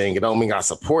good thing. It don't mean I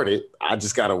support it. I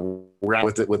just gotta ride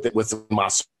with it with my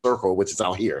circle, which is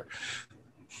out here.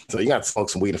 So you got to smoke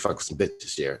some weed and fuck with some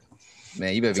bitches, Jared.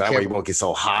 Man, you better be that careful. way you won't get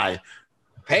so high.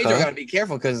 Pedro gotta be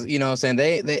careful because you know what I'm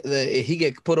saying if he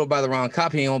get put up by the wrong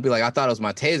cop, he won't be like, I thought it was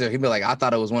my taser. He'll be like, I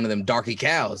thought it was one of them darky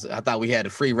cows. I thought we had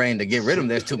the free reign to get rid of them.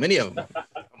 There's too many of them.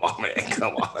 Come on, man.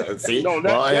 Come on. See? No,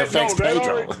 it affects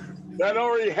Pedro. That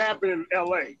already happened in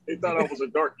LA. They thought I was a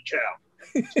darky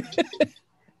cow.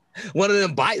 One of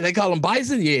them they call them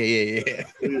bison? Yeah.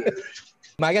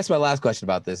 I guess my last question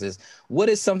about this is what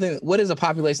is a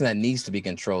population that needs to be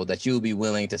controlled that you would be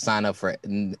willing to sign up for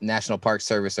National Park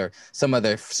Service or some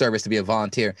other service to be a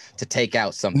volunteer to take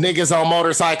out something? Niggas on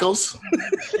motorcycles.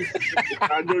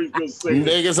 I knew he was going to say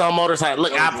niggas on motorcycles.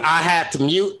 Look, I had to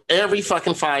mute every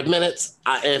fucking 5 minutes.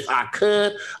 If I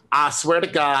could, I swear to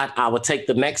God, I would take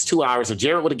the next 2 hours. If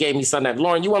Jared would have gave me Sunday,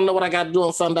 Lauren, you want to know what I got to do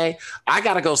on Sunday? I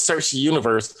got to go search the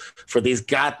universe for these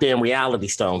goddamn reality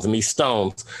stones and these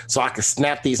stones so I can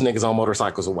snap these niggas on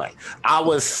motorcycles away. I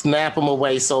would snap them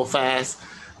away so fast.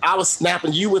 I was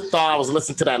snapping. You would thought I was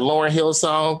listening to that Lauryn Hill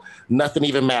song. Nothing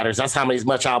even matters. That's how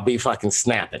much I'll be fucking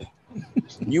snapping.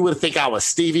 You would think I was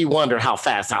Stevie Wonder how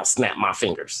fast I'll snap my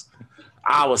fingers.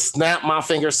 I would snap my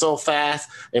fingers so fast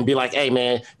and be like, hey,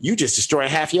 man, you just destroyed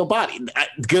half your body.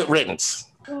 Good riddance.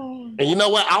 And you know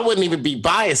what? I wouldn't even be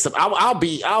biased. I'll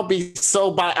be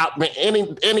so biased.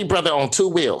 Any brother on two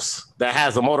wheels that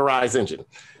has a motorized engine,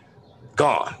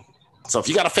 gone. So if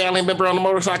you got a family member on the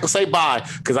motorcycle, say bye.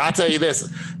 Because I tell you this,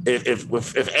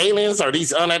 if aliens or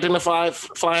these unidentified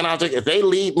flying objects, if they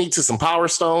lead me to some power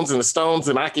stones and the stones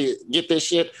and I can get this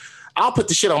shit, I'll put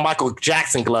the shit on Michael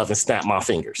Jackson glove and snap my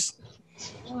fingers.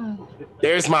 Wow.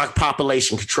 There's my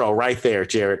population control right there,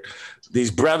 Jared.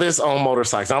 These brothers on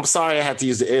motorcycles. I'm sorry I had to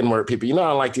use the N-word, people. You know I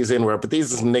don't like to use the N-word, but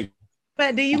these are some niggas.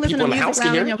 But do you listen to music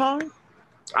in your car?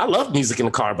 I love music in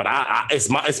the car, but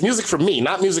it's music for me,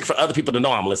 not music for other people to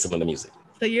know I'm listening to music.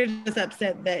 So you're just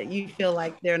upset that you feel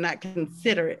like they're not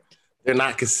considerate. They're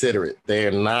not considerate.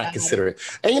 They're not considerate.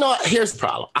 And you know what? Here's the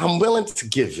problem. I'm willing to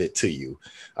give it to you.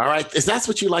 All right. If that's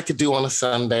what you like to do on a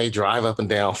Sunday, drive up and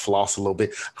down, floss a little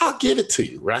bit, I'll give it to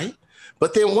you. Right.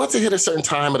 But then once it hit a certain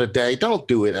time of the day, don't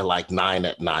do it at like 9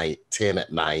 at night, 10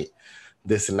 at night,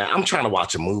 this and that. I'm trying to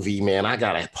watch a movie, man. I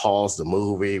got to pause the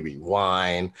movie,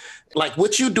 rewind. Like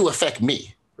what you do affect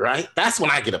me. Right. That's when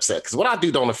I get upset because what I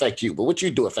do don't affect you, but what you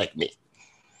do affect me.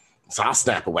 So I'll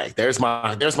snap away. There's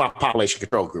my population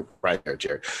control group right there,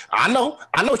 Jared. I know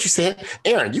what you said.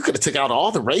 Aaron, you could have took out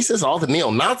all the racists, all the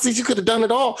neo-Nazis. You could have done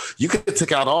it all. You could have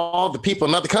took out all the people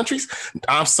in other countries.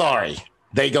 I'm sorry.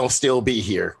 They gonna still be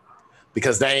here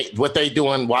because what they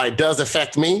doing, while it does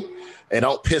affect me, it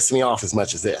don't piss me off as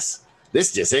much as this. This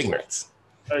is just ignorance.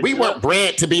 We weren't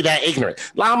bred to be that ignorant.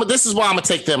 This is why I'm gonna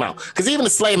take them out. Because even the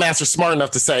slave master's smart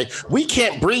enough to say, we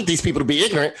can't breed these people to be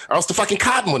ignorant or else the fucking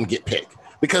cotton wouldn't get picked.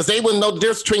 Because they wouldn't know the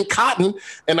difference between cotton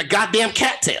and a goddamn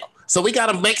cattail. So we got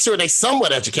to make sure they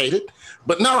somewhat educated.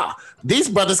 But nah, these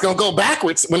brothers going to go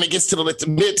backwards when it gets to the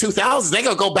mid-2000s. They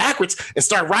going to go backwards and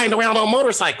start riding around on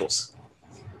motorcycles.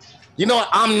 You know what?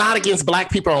 I'm not against black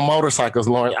people on motorcycles,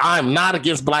 Lauren. I'm not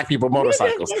against black people on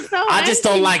motorcycles. I just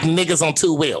don't like niggas on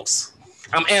two wheels.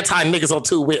 I'm anti-niggas on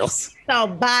two wheels. So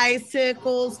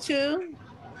bicycles too?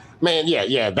 Man,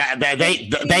 yeah.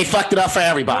 They fucked it up for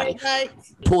everybody.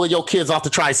 Pull your kids off the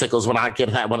tricycles when I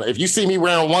get that one. If you see me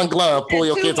wearing one glove, pull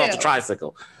your kids off the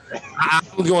tricycle.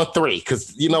 I'm going 3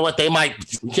 because you know what?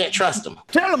 You can't trust them.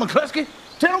 Tell them, McCluskey.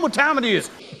 Tell them what time it is.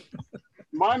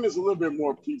 Mine is a little bit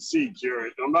more PC,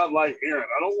 Jared. I'm not like Aaron.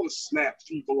 I don't want to snap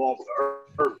people off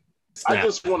the earth. I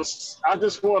just want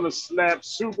to snap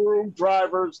Subaru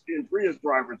drivers and Prius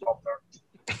drivers off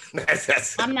the earth.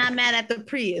 I'm not mad at the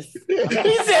Prius.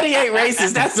 He said he ain't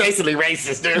racist. That's basically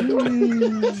racist, dude.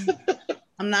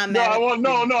 I'm not No, mad.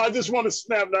 no, I just want to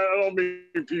snap that. I don't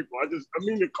mean people. I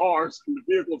mean the cars and the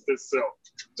vehicles themselves.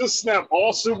 Just snap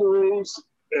all Subarus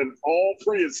and all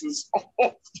Priuses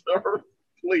off there,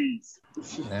 please.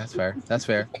 That's fair. That's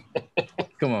fair.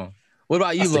 Come on. What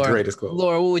about you, That's the Laura? greatest quote.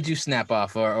 Laura, what would you snap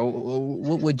off, or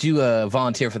what would you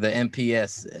volunteer for the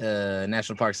MPS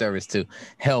National Park Service to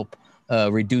help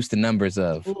reduce the numbers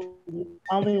of?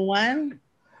 Only one?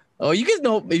 Oh, you guys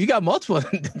know if you got multiple,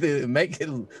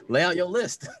 lay out your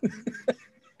list.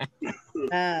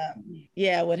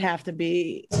 Yeah, it would have to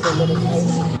be the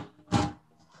little.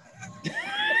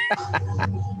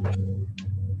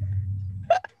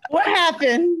 What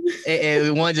happened?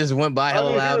 And one just went by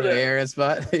hella loud in the Aaron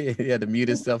spot. He had to mute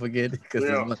himself again because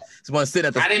someone sit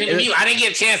at the. I didn't mute. I didn't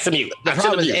get a chance to mute. The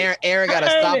problem is Aaron got a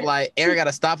stoplight. Aaron got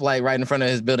a stoplight right in front of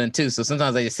his building too. So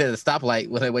sometimes they just sit at the stoplight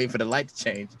when they wait for the light to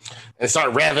change and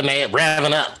start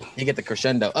revving up. You get the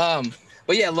crescendo.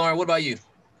 But yeah, Lauren, what about you?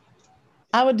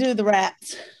 I would do the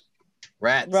rats.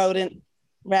 Rodent.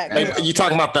 Rat. You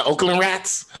talking about the Oakland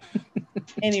rats?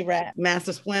 Any rat.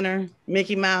 Master Splinter,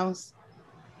 Mickey Mouse,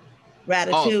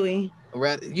 Ratatouille.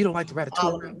 You don't like the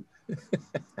Ratatouille?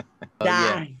 Die.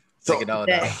 Yeah. Take it all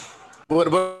down. What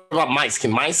about mice?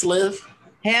 Can mice live?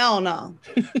 Hell no.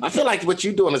 I feel like what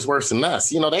you're doing is worse than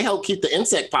us. You know, they help keep the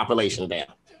insect population down.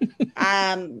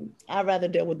 I'd rather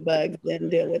deal with bugs than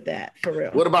deal with that, for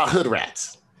real. What about hood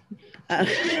rats?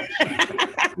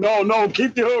 No,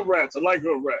 keep the hood rats. I like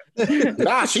hood rats.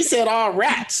 Nah, she said all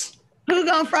rats. Who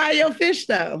gonna fry your fish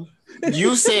though?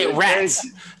 You said rats.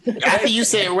 After you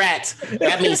said rats,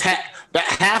 that means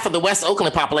half of the West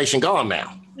Oakland population gone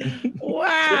now.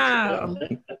 Wow.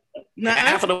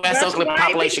 Half of the West Oakland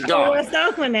population gone. West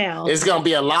Oakland now. It's gonna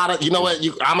be a lot of. You know what?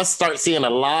 I'm gonna start seeing a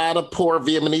lot of poor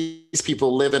Vietnamese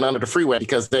people living under the freeway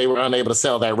because they were unable to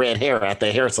sell that red hair at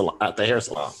the hair salon.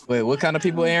 Wait, what kind of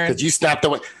people, Aaron? Because you snapped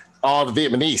away all the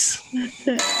Vietnamese.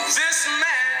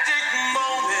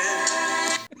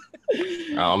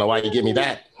 I don't know why you give me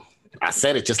that. I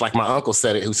said it just like my uncle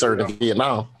said it, who served in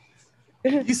Vietnam.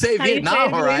 You say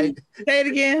Vietnam, all right? Say it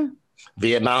again.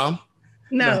 Vietnam?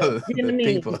 No,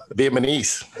 Vietnamese.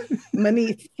 Vietnamese.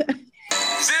 Manise.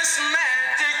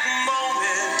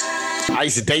 I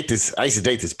used to date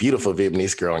this beautiful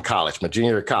Vietnamese girl in college, my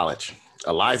junior year of college.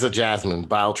 Eliza Jasmine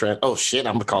Biotran. Oh shit,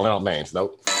 I'm calling out names.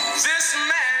 Nope.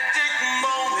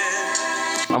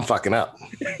 I'm fucking up.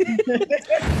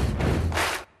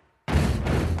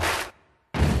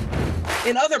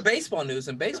 In other baseball news,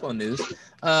 the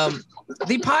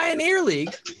Pioneer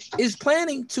League is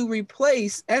planning to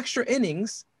replace extra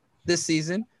innings this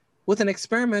season with an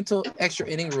experimental extra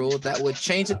inning rule that would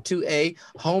change it to a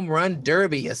home run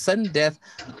derby, a sudden death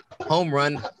home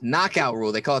run knockout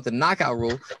rule. They call it the knockout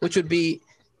rule, which would be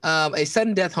a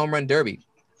sudden death home run derby.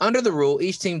 Under the rule,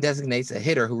 each team designates a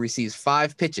hitter who receives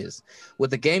 5 pitches, with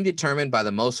the game determined by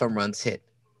the most home runs hit.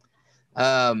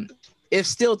 If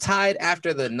still tied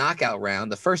after the knockout round,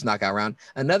 the first knockout round,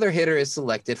 another hitter is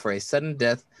selected for a sudden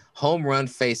death home run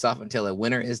face-off until a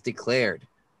winner is declared.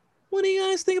 What do you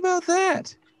guys think about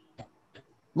that?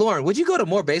 Lauren, would you go to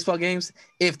more baseball games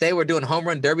if they were doing home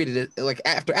run derby like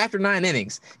after 9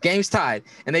 innings, games tied,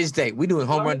 and they just say, we doing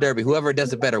home run derby, whoever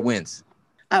does it better wins?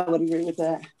 I would agree with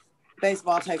that.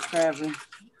 Baseball takes forever.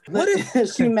 What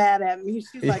is she mad at me?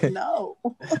 She's like, no.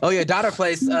 Oh, your daughter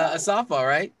plays a softball,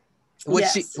 right?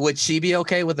 Would she be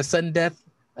okay with a sudden death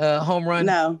home run?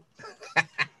 No.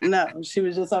 No, she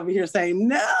was just over here saying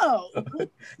no.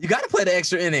 You got to play the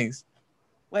extra innings.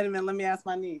 Wait a minute, let me ask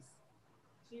my niece.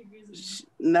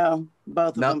 No,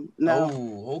 both of them. No.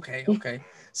 Oh, okay.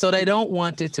 So they don't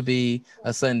want it to be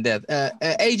a sudden death.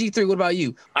 AG3, what about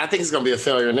you? I think it's going to be a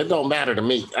failure, and it don't matter to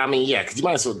me. I mean, yeah, because you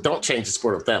might as well don't change the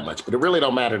sport up that much, but it really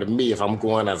don't matter to me if I'm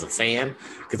going as a fan,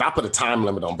 because I put a time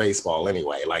limit on baseball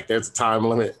anyway. Like, there's a time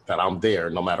limit that I'm there,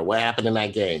 no matter what happened in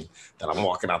that game, that I'm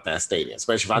walking out that stadium.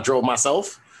 Especially if I drove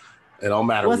myself, it don't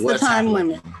matter what's the time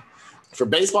limit. For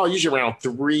baseball, usually around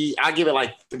 3. I give it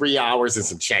like 3 hours and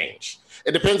some change.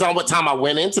 It depends on what time I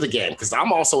went into the game, because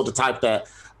I'm also the type that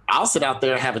I'll sit out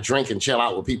there, have a drink, and chill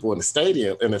out with people in the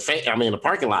stadium, in the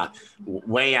parking lot,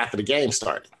 way after the game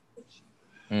started.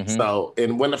 Mm-hmm. So,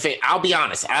 and when I'll be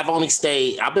honest, I've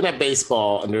been at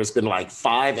baseball, and there's been like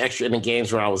 5 extra inning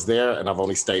games where I was there, and I've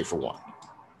only stayed for 1.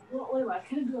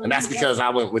 And that's because I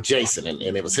went with Jason, and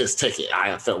it was his ticket.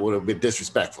 I felt would have been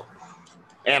disrespectful.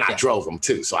 And I drove him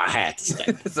too, so I had to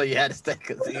stay. So you had to stay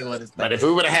because you wanted to stay. But if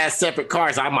we would have had separate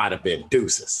cars, I might have been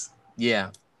deuces. Yeah.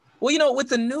 Well, with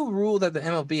the new rule that the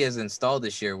MLB has installed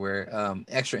this year, where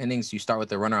extra innings, you start with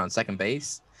the runner on second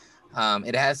base,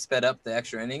 it has sped up the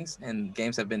extra innings, and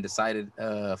games have been decided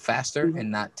faster and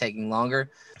not taking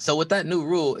longer. So with that new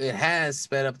rule, it has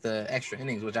sped up the extra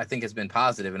innings, which I think has been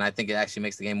positive, and I think it actually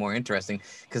makes the game more interesting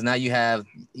because now you have,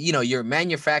 you're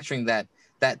manufacturing that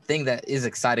thing that is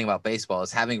exciting about baseball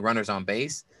is having runners on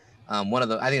base. I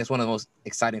think that's one of the most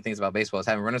exciting things about baseball is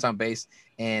having runners on base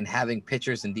and having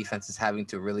pitchers and defenses having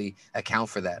to really account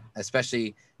for that,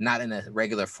 especially not in a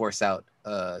regular force out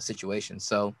situation.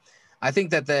 So I think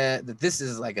that this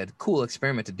is like a cool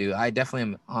experiment to do. I definitely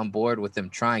am on board with them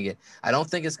trying it. I don't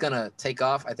think it's going to take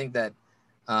off. I think that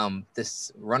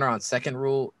this runner on second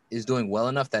rule is doing well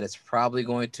enough that it's probably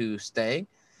going to stay.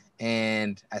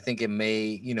 And I think it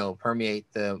may, permeate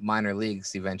the minor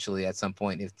leagues eventually at some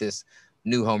point if this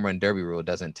new home run derby rule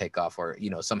doesn't take off or,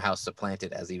 somehow supplant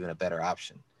it as even a better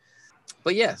option.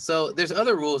 But yeah, so there's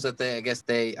other rules that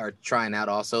they are trying out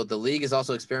also. The league is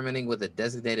also experimenting with a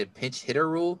designated pinch hitter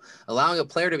rule, allowing a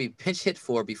player to be pinch hit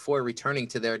for before returning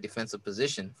to their defensive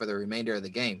position for the remainder of the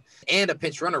game. And a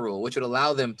pinch runner rule, which would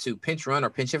allow them to pinch run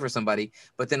or pinch hit for somebody,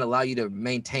 but then allow you to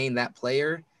maintain that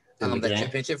player that you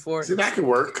pinch hit for. See, that could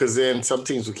work because then some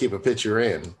teams will keep a pitcher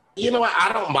in. You know what?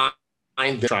 I don't mind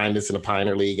trying this in a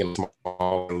Pioneer League and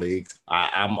smaller leagues.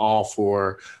 I'm all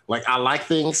for, I like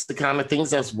the kind of things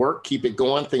that's work, keep it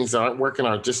going. Things that aren't working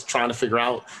are just trying to figure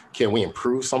out, can we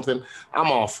improve something?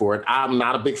 I'm all for it. I'm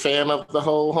not a big fan of the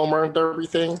whole home run derby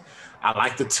thing. I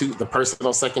like the person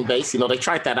on second base. They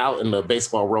tried that out in the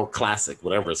Baseball World Classic,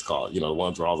 whatever it's called, the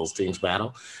ones where all those teams battle.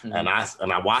 Mm-hmm.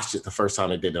 And I watched it the first time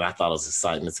they did it. I thought it was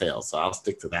exciting as hell. So I'll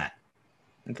stick to that.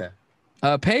 Okay.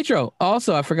 Pedro,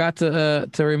 also, I forgot to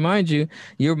remind you,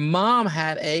 your mom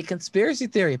had a conspiracy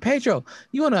theory. Pedro,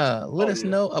 you want to let us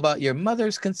know about your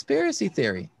mother's conspiracy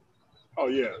theory? Oh,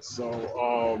 yeah.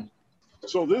 So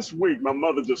this week, my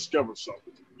mother discovered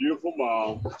something. Beautiful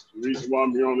mom, the reason why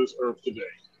I'm here on this earth today.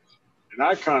 And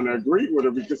I kind of agreed with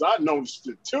her because I noticed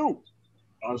it too.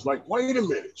 I was like, wait a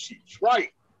minute, she's right.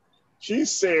 She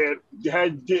said,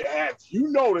 have you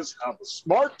noticed how the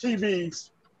smart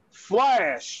TVs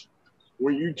flash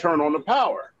when you turn on the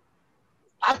power?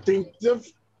 I think the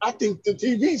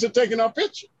TVs are taking our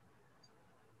picture.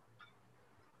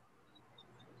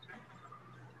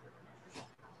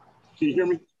 Can you hear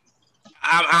me?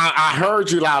 I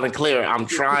heard you loud and clear. I'm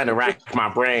trying to rack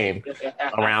my brain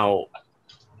around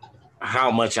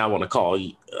how much I want to call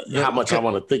you, how much I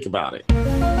want to think about it.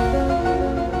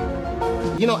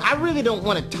 I really don't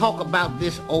want to talk about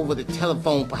this over the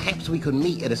telephone. Perhaps we could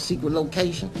meet at a secret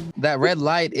location. That red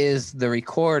light is the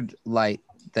record light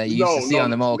that you used to see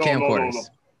on the old camcorders.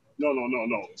 No.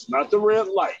 It's not the red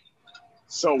light.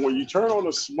 So when you turn on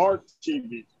a smart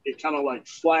TV, it kind of like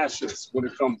flashes when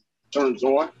it turns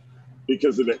on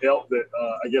because of the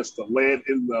lead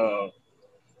in the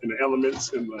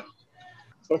elements in the.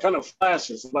 So it kind of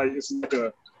flashes it's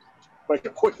like a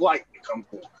quick light that comes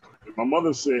on. And my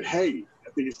mother said, "Hey, I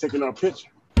think he's taking our picture."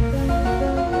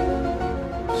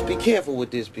 Just be careful with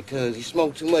this because you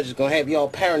smoke too much, it's gonna have you all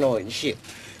paranoid and shit.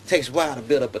 It takes a while to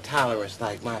build up a tolerance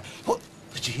like mine. What?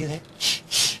 Did you hear that?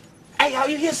 Shh. Hey, y'all,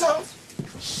 you hear something?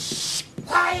 Shh.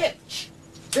 Quiet. Shh.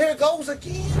 There it goes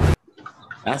again.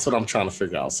 That's what I'm trying to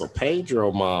figure out. So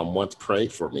Pedro mom once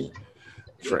prayed for me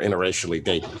for interracially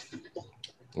dating.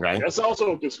 Right? That's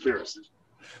also a conspiracy.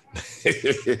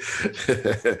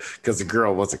 Because the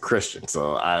girl was a Christian.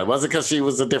 So it wasn't because she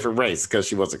was a different race, because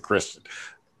she was a Christian.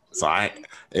 So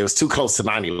it was too close to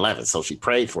 9/11. So she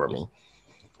prayed for me.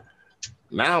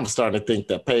 Now I'm starting to think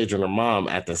that Pedro and her mom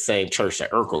at the same church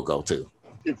that Urkel go to.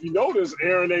 If you notice,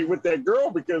 Aaron ain't with that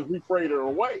girl because we prayed her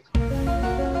away.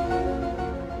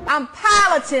 I'm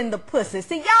piloting the pussy.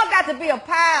 See, y'all got to be a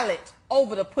pilot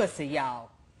over the pussy, y'all.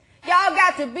 Y'all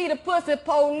got to be the pussy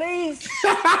police.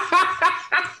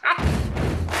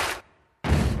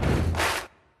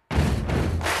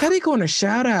 Cuddy Corner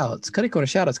shout-outs. Cuddy Corner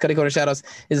shout-outs. Cuddy Corner shout-outs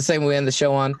is the same way we end the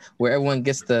show on, where everyone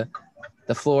gets the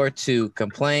floor to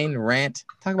complain, rant,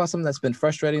 talk about something that's been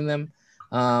frustrating them,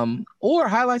 or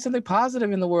highlight something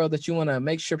positive in the world that you want to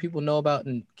make sure people know about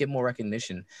and get more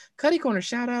recognition. Cuddy Corner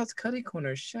shout-outs. Cuddy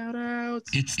Corner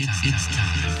shout-outs. It's time.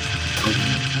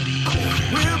 Cuddy Corner.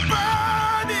 We're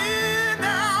burning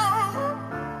now.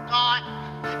 God,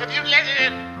 if you let it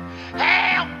in,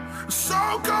 hell,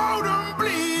 so cold and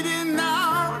bleeding now.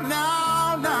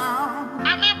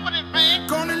 I'm in for it, man.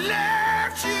 Gonna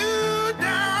let you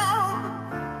down.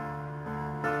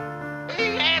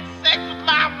 He had sex with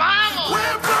my mama.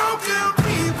 We're broken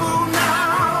people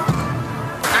now.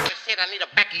 I just said I need a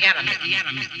Becky.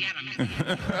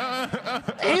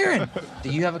 Aaron, do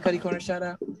you have a Cuddy Corner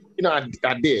shout-out? You know,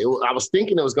 I did. I was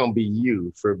thinking it was going to be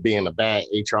you for being a bad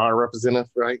HR representative,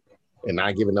 right? And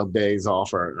not giving no days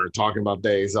off or talking about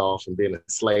days off and being a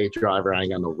slave driver. I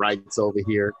ain't got no rights over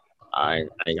here. I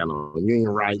ain't got no union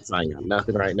rights. I ain't got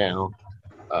nothing right now.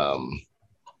 Go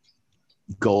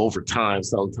overtime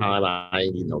sometime. I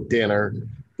ain't eat no dinner,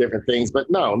 different things. But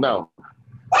no.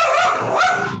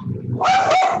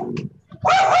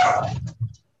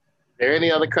 There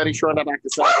any other Cuddy Shore that I can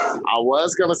say? I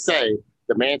was going to say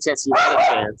the Manchester United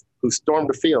fans who stormed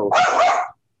the field.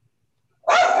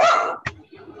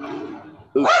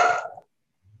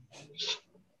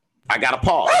 I got to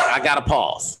pause.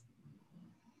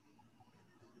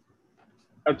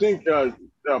 I think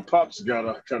Pop's got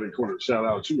a Cuddy Corner shout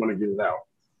out. You want to get it out.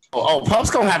 Oh, Pop's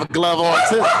going to have a glove on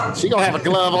too. She going to have a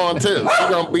glove on too.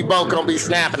 We both going to be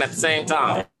snapping at the same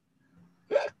time.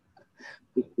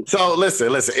 So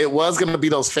listen, it was going to be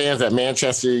those fans at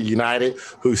Manchester United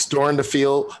who stormed the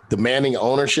field demanding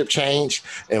ownership change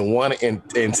and won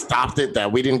and stopped it, that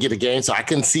we didn't get a game. So I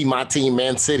couldn't see my team,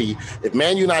 Man City. If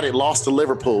Man United lost to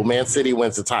Liverpool, Man City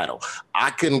wins the title.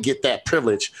 I couldn't get that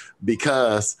privilege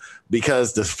because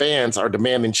the fans are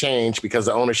demanding change because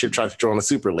the ownership tried to join the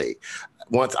Super League.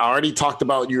 Once I already talked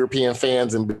about European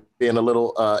fans and being a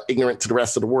little ignorant to the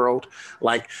rest of the world.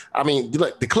 Like, I mean,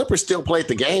 look, the Clippers still played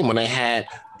the game when they had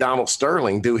Donald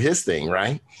Sterling do his thing,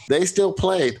 right? They still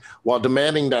played while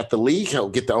demanding that the league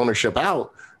help get the ownership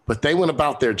out, but they went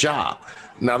about their job.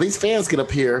 Now these fans get up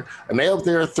here and they up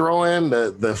there throwing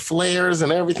the flares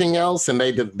and everything else, and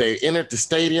they entered the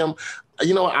stadium.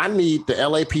 You know, I need the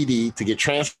LAPD to get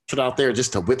transferred out there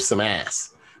just to whip some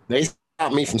ass. They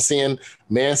stopped me from seeing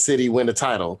Man City win the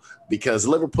title because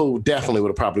Liverpool definitely would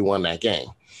have probably won that game.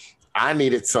 I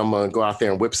needed someone to go out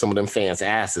there and whip some of them fans'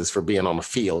 asses for being on the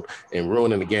field and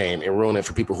ruining the game and ruining it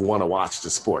for people who want to watch the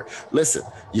sport. Listen,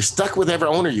 you're stuck with every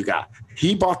owner you got.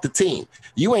 He bought the team.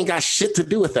 You ain't got shit to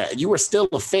do with that. You are still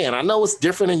a fan. I know it's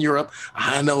different in Europe.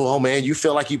 I know, oh man, you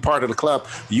feel like you're part of the club.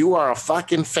 You are a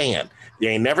fucking fan. You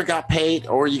ain't never got paid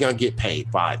or you're going to get paid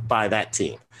by that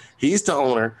team. He's the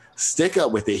owner. Stick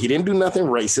up with it. He didn't do nothing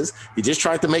racist. He just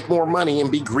tried to make more money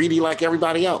and be greedy like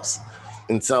everybody else.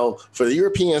 And so for the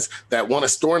Europeans that want to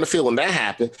storm the field when that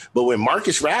happened, but when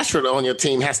Marcus Rashford on your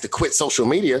team has to quit social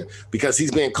media because he's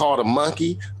being called a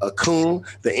monkey, a coon,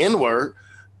 the N-word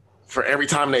for every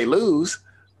time they lose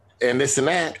and this and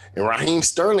that, and Raheem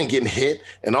Sterling getting hit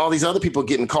and all these other people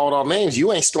getting called all names,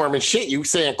 you ain't storming shit. You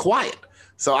saying quiet.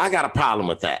 So I got a problem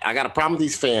with that. I got a problem with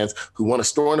these fans who want to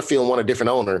storm the field and want a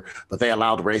different owner, but they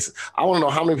allowed the races. I want to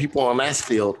know how many people on that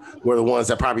field were the ones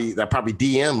that probably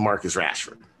DM Marcus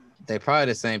Rashford. They probably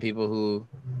the same people who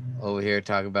over here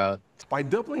talk about. By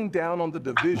doubling down on the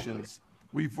divisions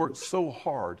we've worked so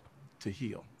hard to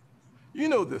heal. You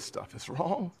know this stuff is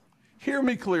wrong. Hear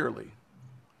me clearly.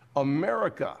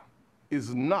 America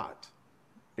is not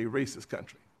a racist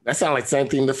country. That sounds like the same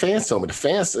thing the fans told me. The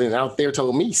fans out there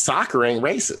told me soccer ain't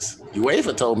racist.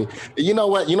 UEFA told me. You know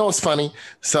what? You know what's funny?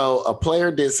 So a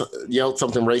player yelled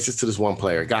something racist to this one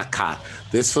player, got caught.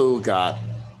 This fool got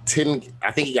 10,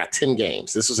 I think he got 10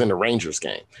 games. This was in the Rangers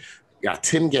game. Got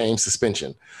 10 games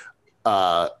suspension.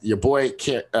 Your boy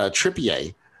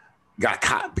Trippier got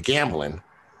caught gambling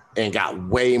and got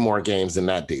way more games than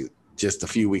that dude just a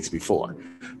few weeks before.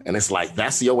 And it's like,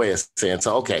 that's your way of saying,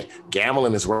 so, okay,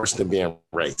 gambling is worse than being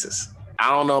racist.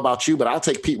 I don't know about you, but I'll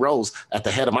take Pete Rose at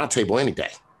the head of my table any day,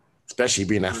 especially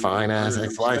being that fine-ass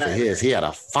ex-wife of his. He had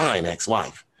a fine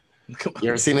ex-wife. You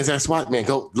ever seen his ex-wife? Man,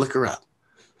 go look her up.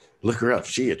 Look her up.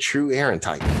 She a true Aaron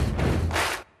type.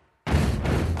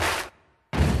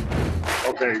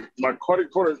 Okay, my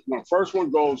first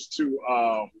one goes to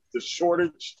the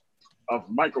shortage of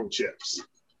microchips.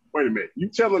 Wait a minute. You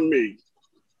telling me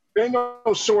there ain't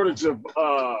no shortage of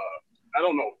I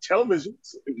don't know,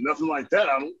 televisions, nothing like that.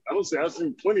 I don't say I've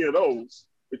seen plenty of those.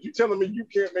 But you telling me you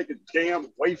can't make a damn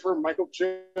wafer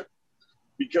microchip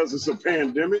because it's a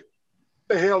pandemic?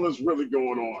 What the hell is really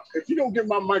going on? If you don't get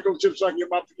my microchips so I can get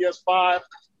my PS5,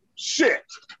 shit.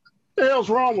 What the hell's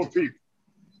wrong with people?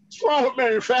 What's wrong with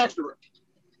manufacturing?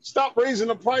 Stop raising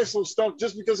the price on stuff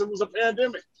just because it was a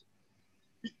pandemic.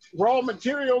 Raw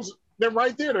materials, they're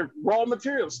right there. They're raw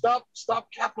materials. Stop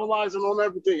capitalizing on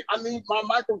everything. I need my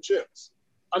microchips.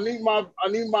 I need my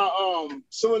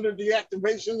cylinder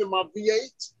deactivation in my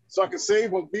V8 so I can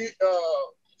save on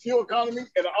fuel economy.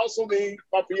 And I also need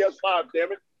my PS5,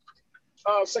 damn it.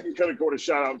 Second category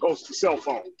shout out goes to cell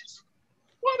phones.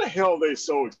 Why the hell are they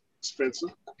so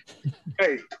expensive?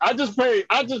 Hey, I just paid.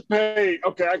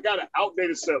 Okay, I got an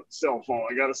outdated cell phone.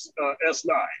 I got a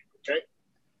S9. Okay,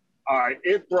 All right,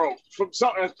 it broke from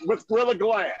something with Gorilla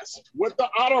Glass, with the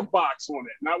outer box on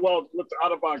it. With the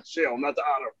outer box shell, not the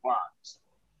outer box.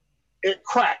 It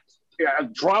cracked. Yeah, I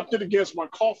dropped it against my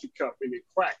coffee cup and it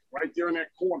cracked right there in that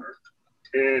corner.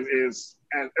 And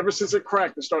ever since it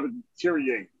cracked, it started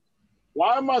deteriorating.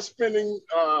 Why am I spending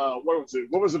what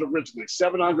was it originally?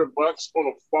 $700 on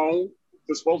a phone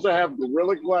that's supposed to have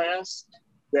Gorilla Glass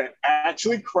that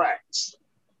actually cracks.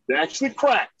 They actually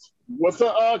cracked with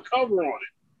a cover on it.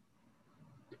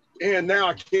 And now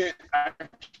I can't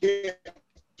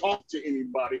talk to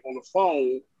anybody on the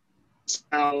phone.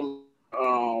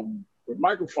 The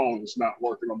microphone is not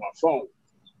working on my phone.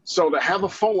 So to have a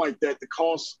phone like that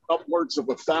costs upwards of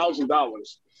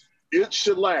 $1,000, it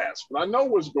should last. But I know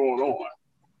what's going on.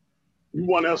 You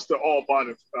want us to all buy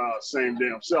the same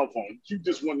damn cell phone. You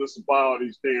just want us to buy all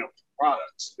these damn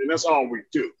products. And that's all we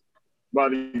do. Buy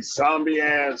these zombie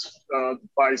ass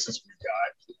devices we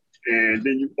got. And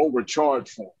then you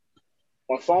overcharge for them.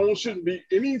 My phone shouldn't be,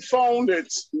 any phone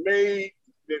that's made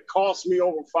that costs me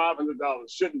over $500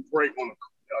 shouldn't break on a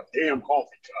damn coffee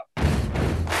cup.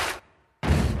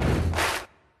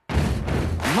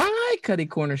 My Cuddy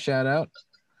Corner shout out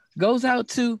goes out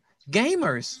to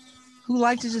gamers who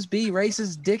like to just be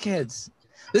racist dickheads.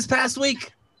 This past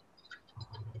week,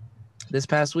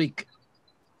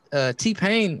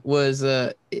 T-Pain was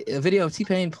a video of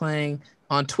T-Pain playing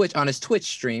on Twitch, on his Twitch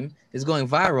stream, is going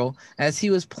viral as he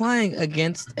was playing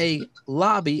against a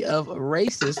lobby of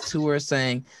racists who were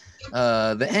saying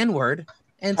the N-word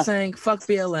and saying fuck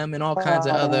BLM and all kinds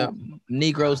of other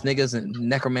Negroes, niggas, and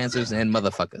necromancers and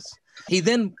motherfuckers. He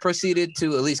then proceeded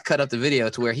to at least cut up the video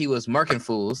to where he was murking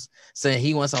fools, saying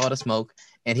he wants all the smoke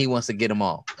and he wants to get them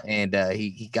all. And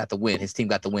he got the win. His team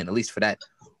got the win, at least for that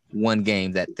one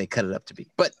game that they cut it up to be.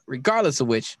 But regardless of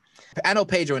which, I know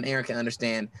Pedro and Aaron can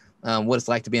understand what it's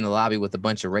like to be in a lobby with a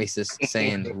bunch of racists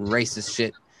saying racist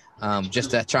shit just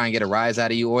to try and get a rise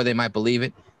out of you, or they might believe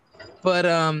it. But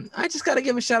I just got to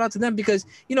give a shout out to them because,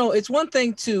 you know, it's one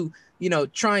thing to, you know,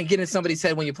 try and get in somebody's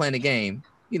head when you're playing a game,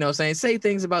 you know, say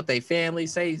things about their family,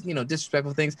 say, you know,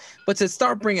 disrespectful things, but to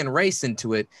start bringing race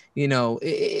into it, you know,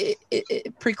 it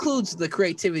precludes the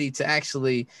creativity to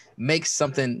actually make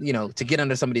something, you know, to get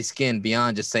under somebody's skin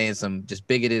beyond just saying some just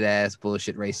bigoted ass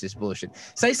bullshit, racist bullshit.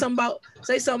 Say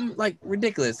something like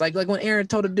ridiculous. Like when Aaron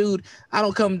told a dude, I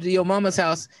don't come to your mama's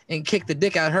house and kick the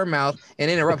dick out her mouth and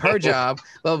interrupt her job,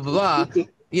 blah, blah, blah.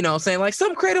 You know, saying like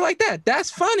something creative like that. That's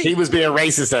funny. He was being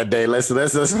racist that day. Let's play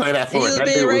that for it. That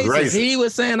dude was racist. He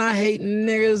was saying I hate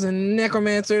niggas and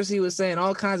necromancers. He was saying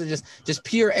all kinds of just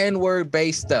pure N-word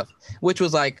based stuff, which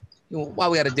was like, why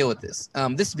we got to deal with this?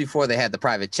 This is before they had the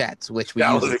private chats, which we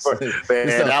used. So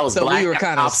we were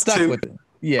kind of stuck with it.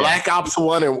 Yeah, Black Ops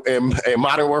 1 and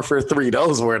Modern Warfare 3.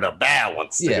 Those were the bad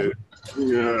ones, dude.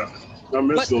 Yeah, I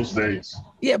miss those days.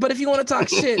 Yeah, but if you want to talk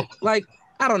shit, like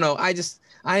I don't know,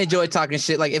 I enjoy talking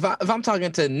shit. Like if I'm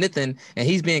talking to Nithin and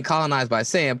he's being colonized by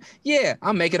Sam, yeah,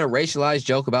 I'm making a racialized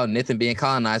joke about Nithin being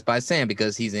colonized by Sam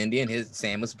because he's Indian,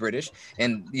 Sam was British,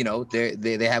 and you know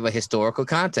they have a historical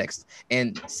context.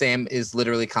 And Sam is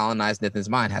literally colonized Nithin's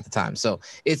mind half the time, so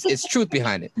it's truth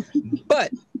behind it.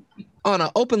 But on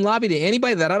an open lobby to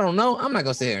anybody that I don't know, I'm not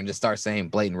gonna sit here and just start saying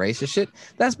blatant racist shit.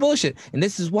 That's bullshit. And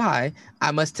this is why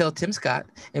I must tell Tim Scott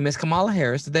and Miss Kamala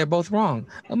Harris that they're both wrong.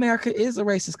 America is a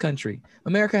racist country.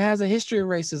 America has a history of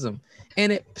racism,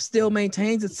 and it still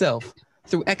maintains itself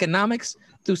through economics,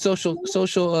 through social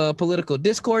political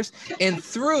discourse, and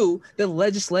through the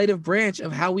legislative branch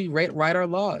of how we write our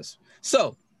laws.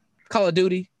 So, Call of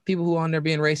Duty, people who are on there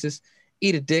being racist,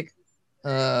 eat a dick.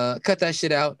 Cut that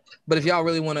shit out. But if y'all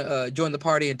really want to join the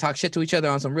party and talk shit to each other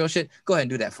on some real shit, go ahead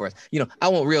and do that for us. You know, I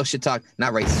want real shit talk,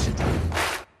 not racist shit talk.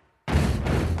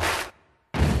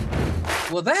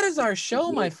 Well, that is our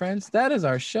show, my friends. That is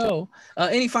our show.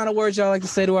 Any final words y'all like to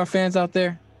say to our fans out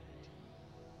there?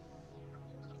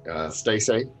 Stay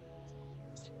safe.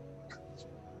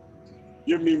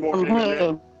 Give me more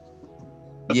internet.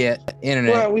 Yeah,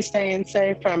 internet. Where are we staying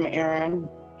safe from, Aaron?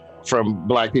 From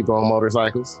black people on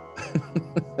motorcycles.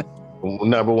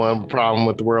 Number one problem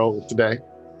with the world today.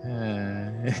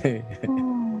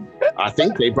 I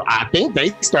think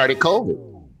they started COVID.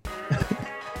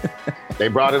 They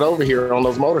brought it over here on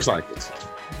those motorcycles.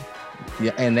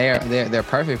 Yeah, and they're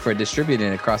perfect for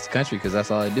distributing it across the country because that's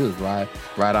all they do is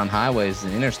ride on highways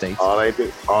and interstates.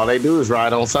 All they do is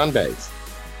ride on Sundays.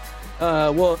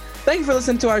 Well, thank you for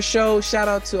listening to our show. Shout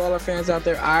out to all our fans out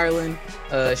there, Ireland.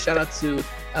 Shout out to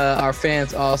our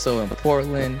fans also in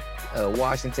Portland,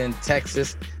 Washington,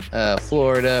 Texas,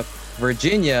 Florida,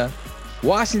 Virginia,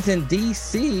 Washington,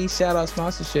 D.C. Shout out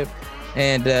sponsorship,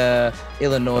 and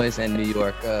Illinois and New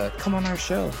York. Come on our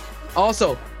show.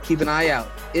 Also, keep an eye out.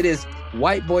 It is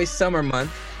White Boy Summer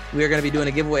Month. We are going to be doing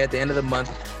a giveaway at the end of the month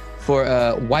for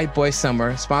White Boy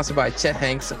Summer, sponsored by Chet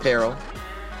Hanks Apparel.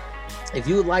 If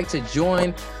you would like to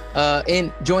join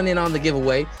in on the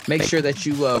giveaway, make sure that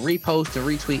you repost and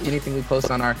retweet anything we post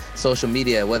on our social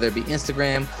media, whether it be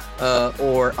Instagram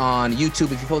or on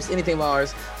YouTube. If you post anything of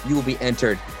ours, you will be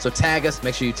entered. So tag us,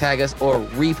 make sure you tag us or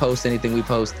repost anything we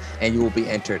post, and you will be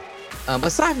entered.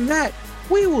 Aside from that,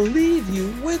 we will leave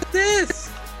you with this.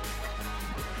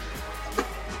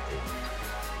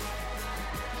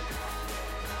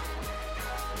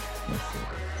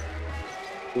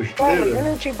 Well,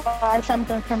 didn't you buy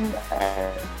something from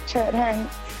Chet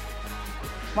Hanks?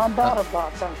 My daughter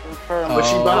bought something for What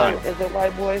she bought? Is it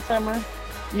White Boy Summer?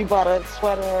 You bought a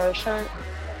sweater or a shirt?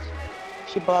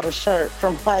 She bought a shirt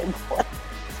from White Boy.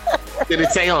 What did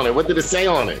it say on it? What did it say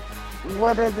on it?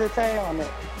 What does it say on it?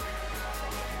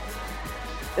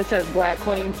 It says Black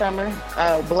Queen Summer.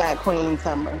 Oh, Black Queen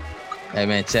Summer. Hey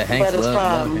man, Chet Hanks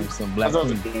love him some black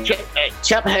people.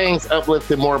 Chet Hanks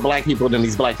uplifted more black people than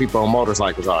these black people on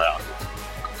motorcycles are out.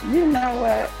 You know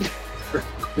what?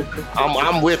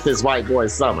 I'm with this White Boy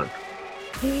Summer.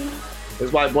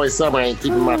 This White Boy Summer ain't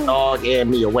keeping my dog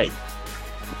and me away.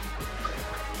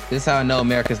 This is how I know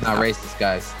America's not racist,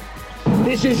 guys.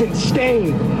 This isn't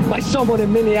stained by someone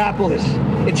in Minneapolis.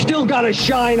 It's still got a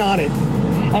shine on it.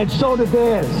 And so do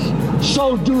theirs.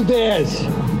 So do theirs.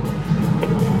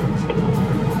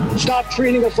 Stop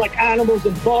treating us like animals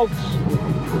and bugs,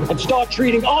 and start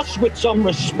treating us with some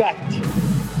respect.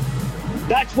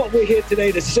 That's what we're here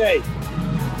today to say.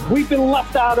 We've been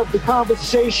left out of the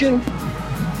conversation.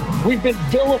 We've been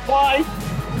vilified.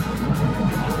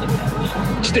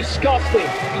 It's disgusting.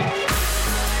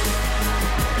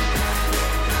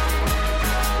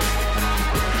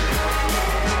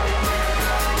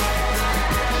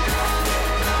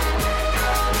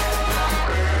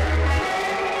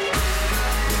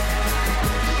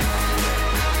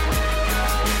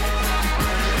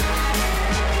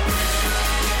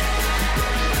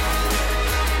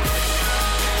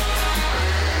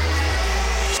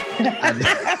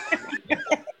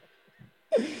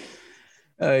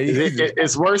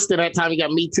 It's worse than that time you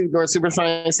got Me Too during Super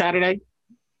Saiyan Saturday.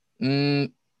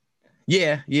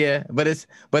 Yeah, but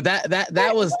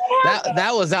that was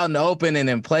out in the open and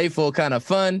in playful kind of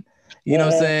fun. You know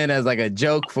what I'm saying? As like a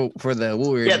joke for the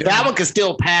what we were doing. That one could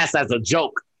still pass as a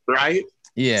joke, right?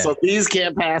 Yeah. So these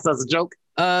can't pass as a joke.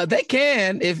 They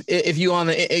can if you on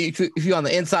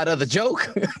the inside of the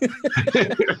joke.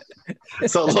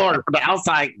 So Lord, from the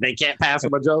outside, they can't pass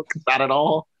from a joke, not at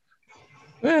all.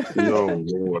 No,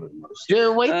 Lord. Yeah,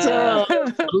 wait till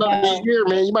another year,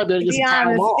 man. You might be able to get some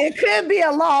time off. It could be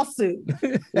a lawsuit.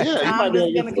 Yeah, you might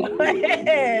be able to get some.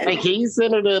 Hey, can you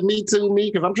send her to Me Too Me?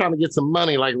 Because I'm trying to get some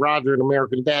money like Roger in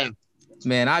American Dad.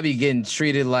 Man, I be getting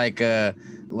treated like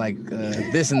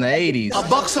this in the 80s. A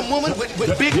buxom woman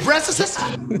with big breasts.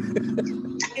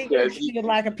 Yeah, she look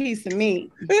like a piece of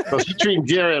meat. So she treating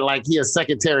Jared like he a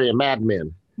secretary of Mad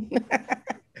Men.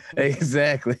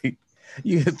 Exactly.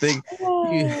 You would think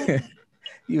it's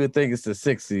the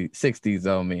 60s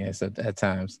on me at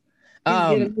times.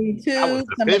 Me too.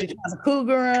 Somebody tries to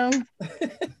cougar him.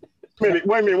 Wait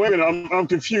a minute. I'm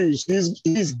confused.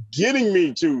 He's getting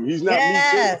Me Too. He's not Me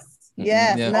Too. Yes.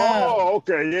 Yeah. No. Oh,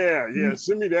 okay. Yeah.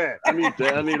 Send me that. I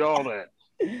need all that.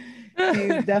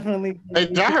 He's definitely.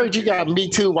 Hey, I heard you got Me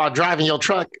Too while driving your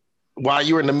truck while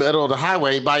you were in the middle of the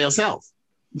highway by yourself.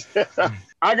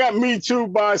 I got Me Too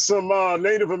by some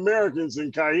Native Americans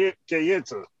in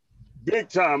Cayeta. Big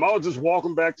time. I was just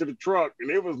walking back to the truck, and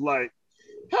it was like,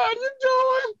 "How you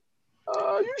doing?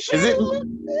 You sure?"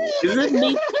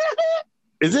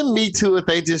 Is it Me Too if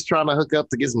they just trying to hook up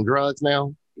to get some drugs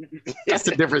now? That's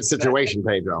a different situation,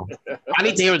 Pedro. I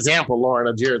need to hear an example, Lauren,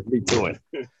 of Jared Me Tooing.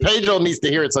 Pedro needs to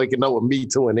hear it so he can know what Me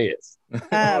Tooing is.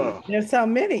 There's so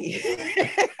many.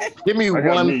 Give me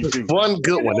one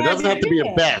good one. It doesn't have to be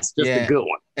a best, just a good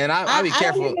one. And I'll be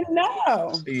careful. I don't even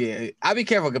know. Yeah, I'll be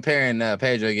careful comparing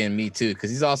Pedro again, Me Too,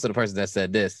 because he's also the person that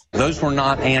said this. Those were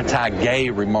not anti-gay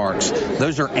remarks.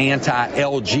 Those are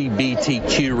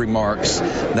anti-LGBTQ remarks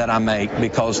that I make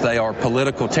because they are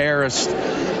political terrorists.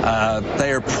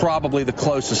 They are probably the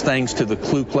closest things to the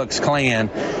Ku Klux Klan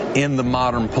in the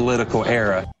modern political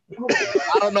era.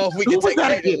 I don't know if we can take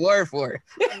that word for it.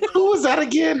 Who was that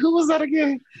again?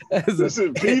 This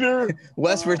is Peter.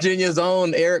 West Virginia's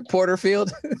own Eric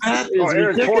Porterfield. That is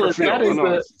Eric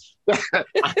Porterfield.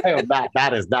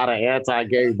 That is not an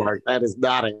anti-gay mark. That is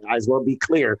not it. I just want to be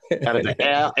clear. That is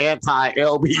an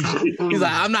anti-LBG. He's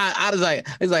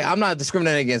like, I'm not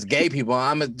discriminating against gay people.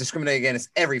 I'm discriminating against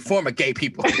every form of gay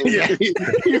people. Yeah.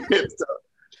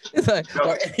 It's like,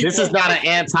 This is not an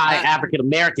anti-African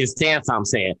American stance. I'm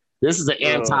saying this is an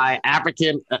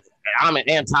anti-African. I'm an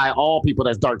anti all people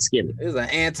that's dark skinned. It's an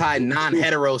anti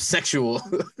non-heterosexual.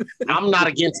 I'm not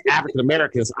against African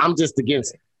Americans. I'm just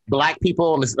against black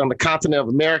people on the continent of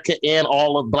America and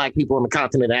all of black people on the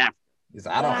continent of Africa.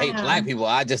 I don't hate black people.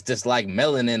 I just dislike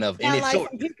melanin of any like sort.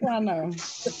 some people I know.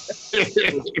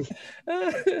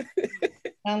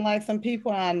 Unlike some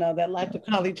people I know that like to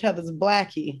call each other's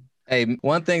blackie. Hey,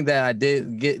 one thing that I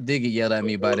did get yelled at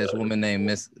me by this woman named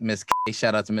Miss K.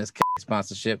 Shout out to Miss K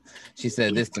sponsorship. She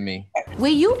said this to me.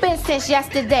 Where you been since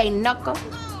yesterday, knuckle?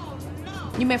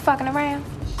 You been fucking around?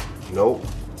 Nope.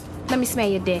 Let me smell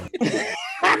your dick.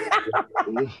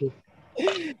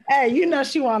 Hey, you know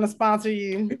she want to sponsor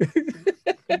you.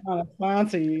 She want to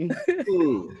sponsor you.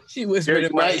 She whispered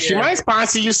in my ear. She might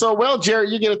sponsor you so well, Jared.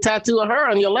 You get a tattoo of her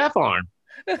on your left arm.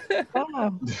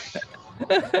 Oh.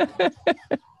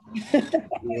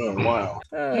 Wow.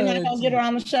 You're not gonna get her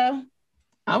on the show?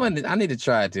 I need to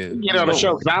try to Get on the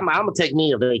show because I'm gonna take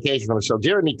me a vacation on the show.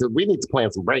 Jared we need to plan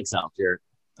some breaks out, Jared.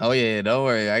 Oh yeah, don't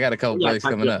worry. I got a couple breaks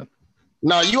coming up.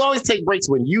 No, you always take breaks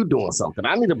when you doing something.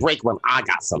 I need a break when I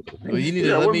got something. Well, you need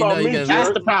to let me know.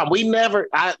 That's the problem. We never.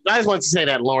 I just want to say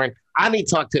that, Lauren. I need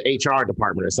to talk to HR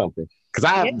department or something because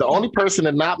I'm the only person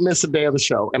to not miss a day of the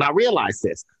show, and I realized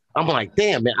this. I'm like,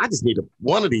 damn man, I just need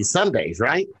one of these Sundays,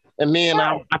 right? And then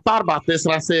I thought about this,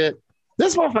 and I said,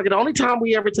 this motherfucker. The only time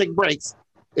we ever take breaks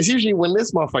is usually when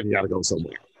this motherfucker got to go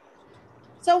somewhere.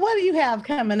 So what do you have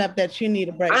coming up that you need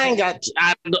a break? I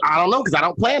don't know because I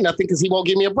don't plan nothing because he won't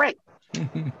give me a break.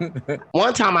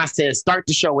 One time I said, start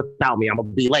the show without me. I'm gonna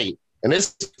be late. And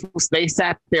they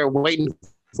sat there waiting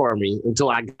for me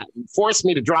until forced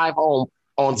me to drive home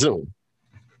on Zoom.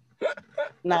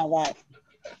 Not right.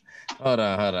 Hold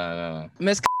on.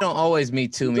 Miss K don't always Me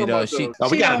Too me though.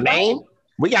 We got a name.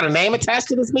 We got a name attached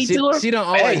to this Me Too. She don't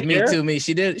always Me Too me.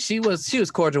 She did. She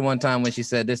was cordial one time when she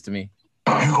said this to me.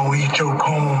 You gonna eat your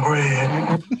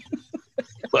cornbread?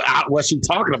 But was she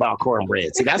talking about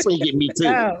cornbread? See, that's when you get Me Too.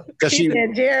 No, she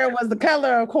said Jared was the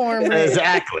color of cornbread.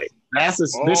 Exactly.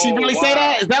 Did she really say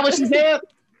that? Is that what she said?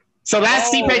 So that's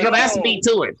Pedro. That's Me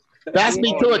Too it. That's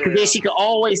Me Too it because then she could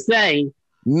always say,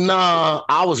 "Nah,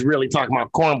 I was really talking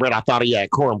about cornbread. I thought he had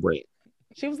cornbread."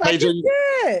 She was like, Pedro,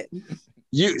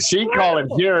 she calling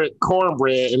Jared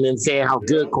cornbread and then saying how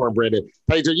good cornbread is.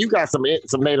 Pedro, you got some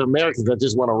Native Americans that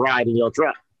just want to ride in your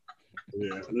truck.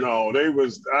 Yeah, no, they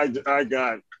was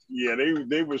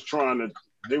trying to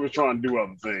do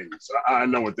other things. I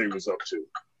know what they was up to.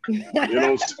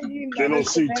 They don't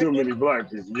see too many black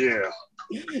people. Yeah.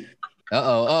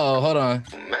 Hold on.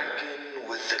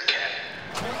 With the cat.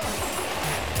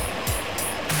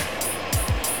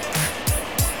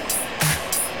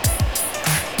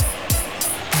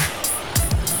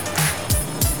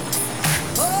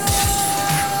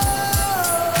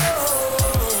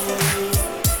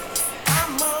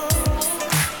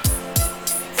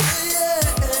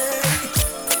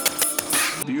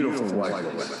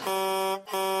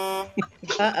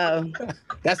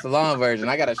 That's the long version.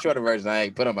 I got a shorter version. I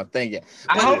ain't put on my thing yet.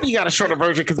 I hope you got a shorter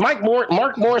version because Mark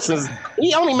Morrison's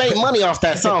he only made money off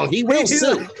that song. He will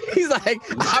sue. He's like,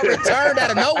 I returned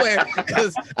out of nowhere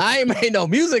because I ain't made no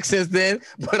music since then.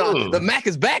 But the Mac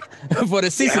is back for the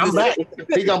season.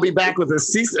 He gonna be back with the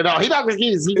season. No, he not gonna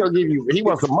give you. He gonna give you. He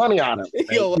wants some money on it.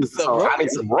 Yo, what's up, bro? I need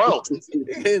some royalties.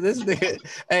 This nigga.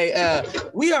 Hey,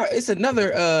 it's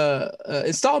another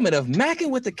installment of Mackin'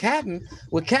 with the Captain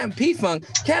with Captain P Funk.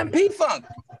 Captain P Funk.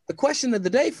 The question of the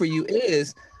day for you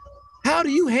is, how do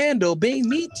you handle being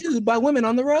Me Too'd by women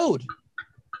on the road?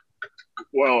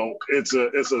 Well, it's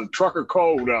a trucker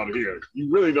code out here.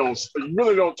 You really don't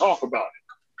talk about it.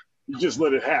 You just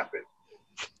let it happen.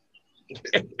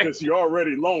 Because you're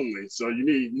already lonely, so you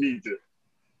need to.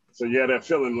 So you have that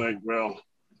feeling like, well,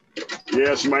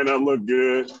 yeah, she might not look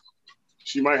good.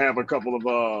 She might have a couple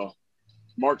of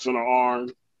marks on her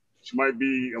arm. She might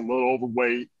be a little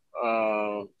overweight.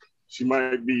 She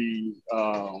might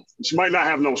not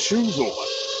have no shoes on,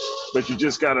 but you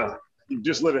just let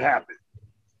it happen.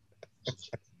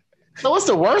 So what's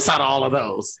the worst out of all of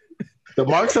those? The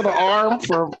marks on the arm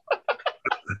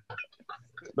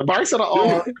the marks on the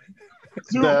arm.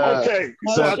 Okay.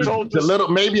 So I told the little,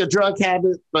 maybe a drug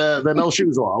habit, the no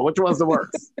shoes on. Which one's the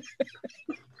worst?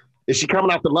 Is she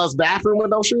coming out the Love's bathroom with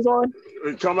no shoes on?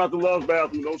 Come out the Love's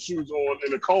bathroom, no shoes on,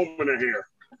 and a comb in her hair.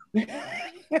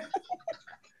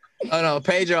 Oh no,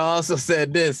 Pedro also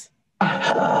said this.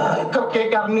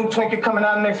 Cupcake got a new Twinkie coming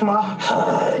out next month.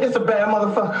 It's a bad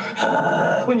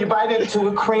motherfucker. When you bite into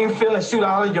it, cream fill and shoot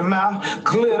out of your mouth.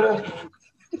 Glitter.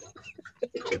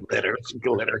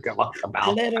 Glitter come off the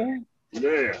mouth. Glitter.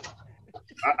 Man,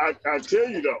 I tell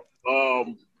you though,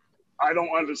 I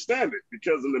don't understand it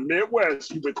because in the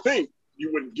Midwest, you would think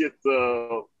you would get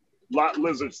the lot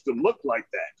lizards to look like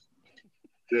that.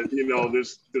 That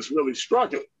this really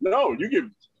struggling. No, you get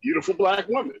beautiful black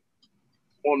women.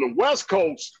 On the West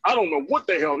Coast, I don't know what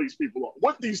the hell these people are,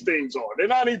 what these things are. They're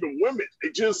not even women. They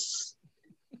just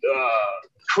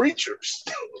creatures.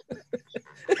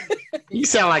 You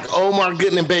sound like Omar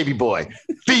Goodman Baby Boy.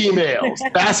 Females.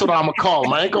 That's what I'm going to call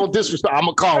them. I ain't going to disrespect. I'm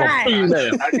going to call them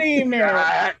females.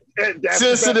 Female.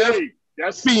 Sensitive.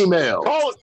 That's female.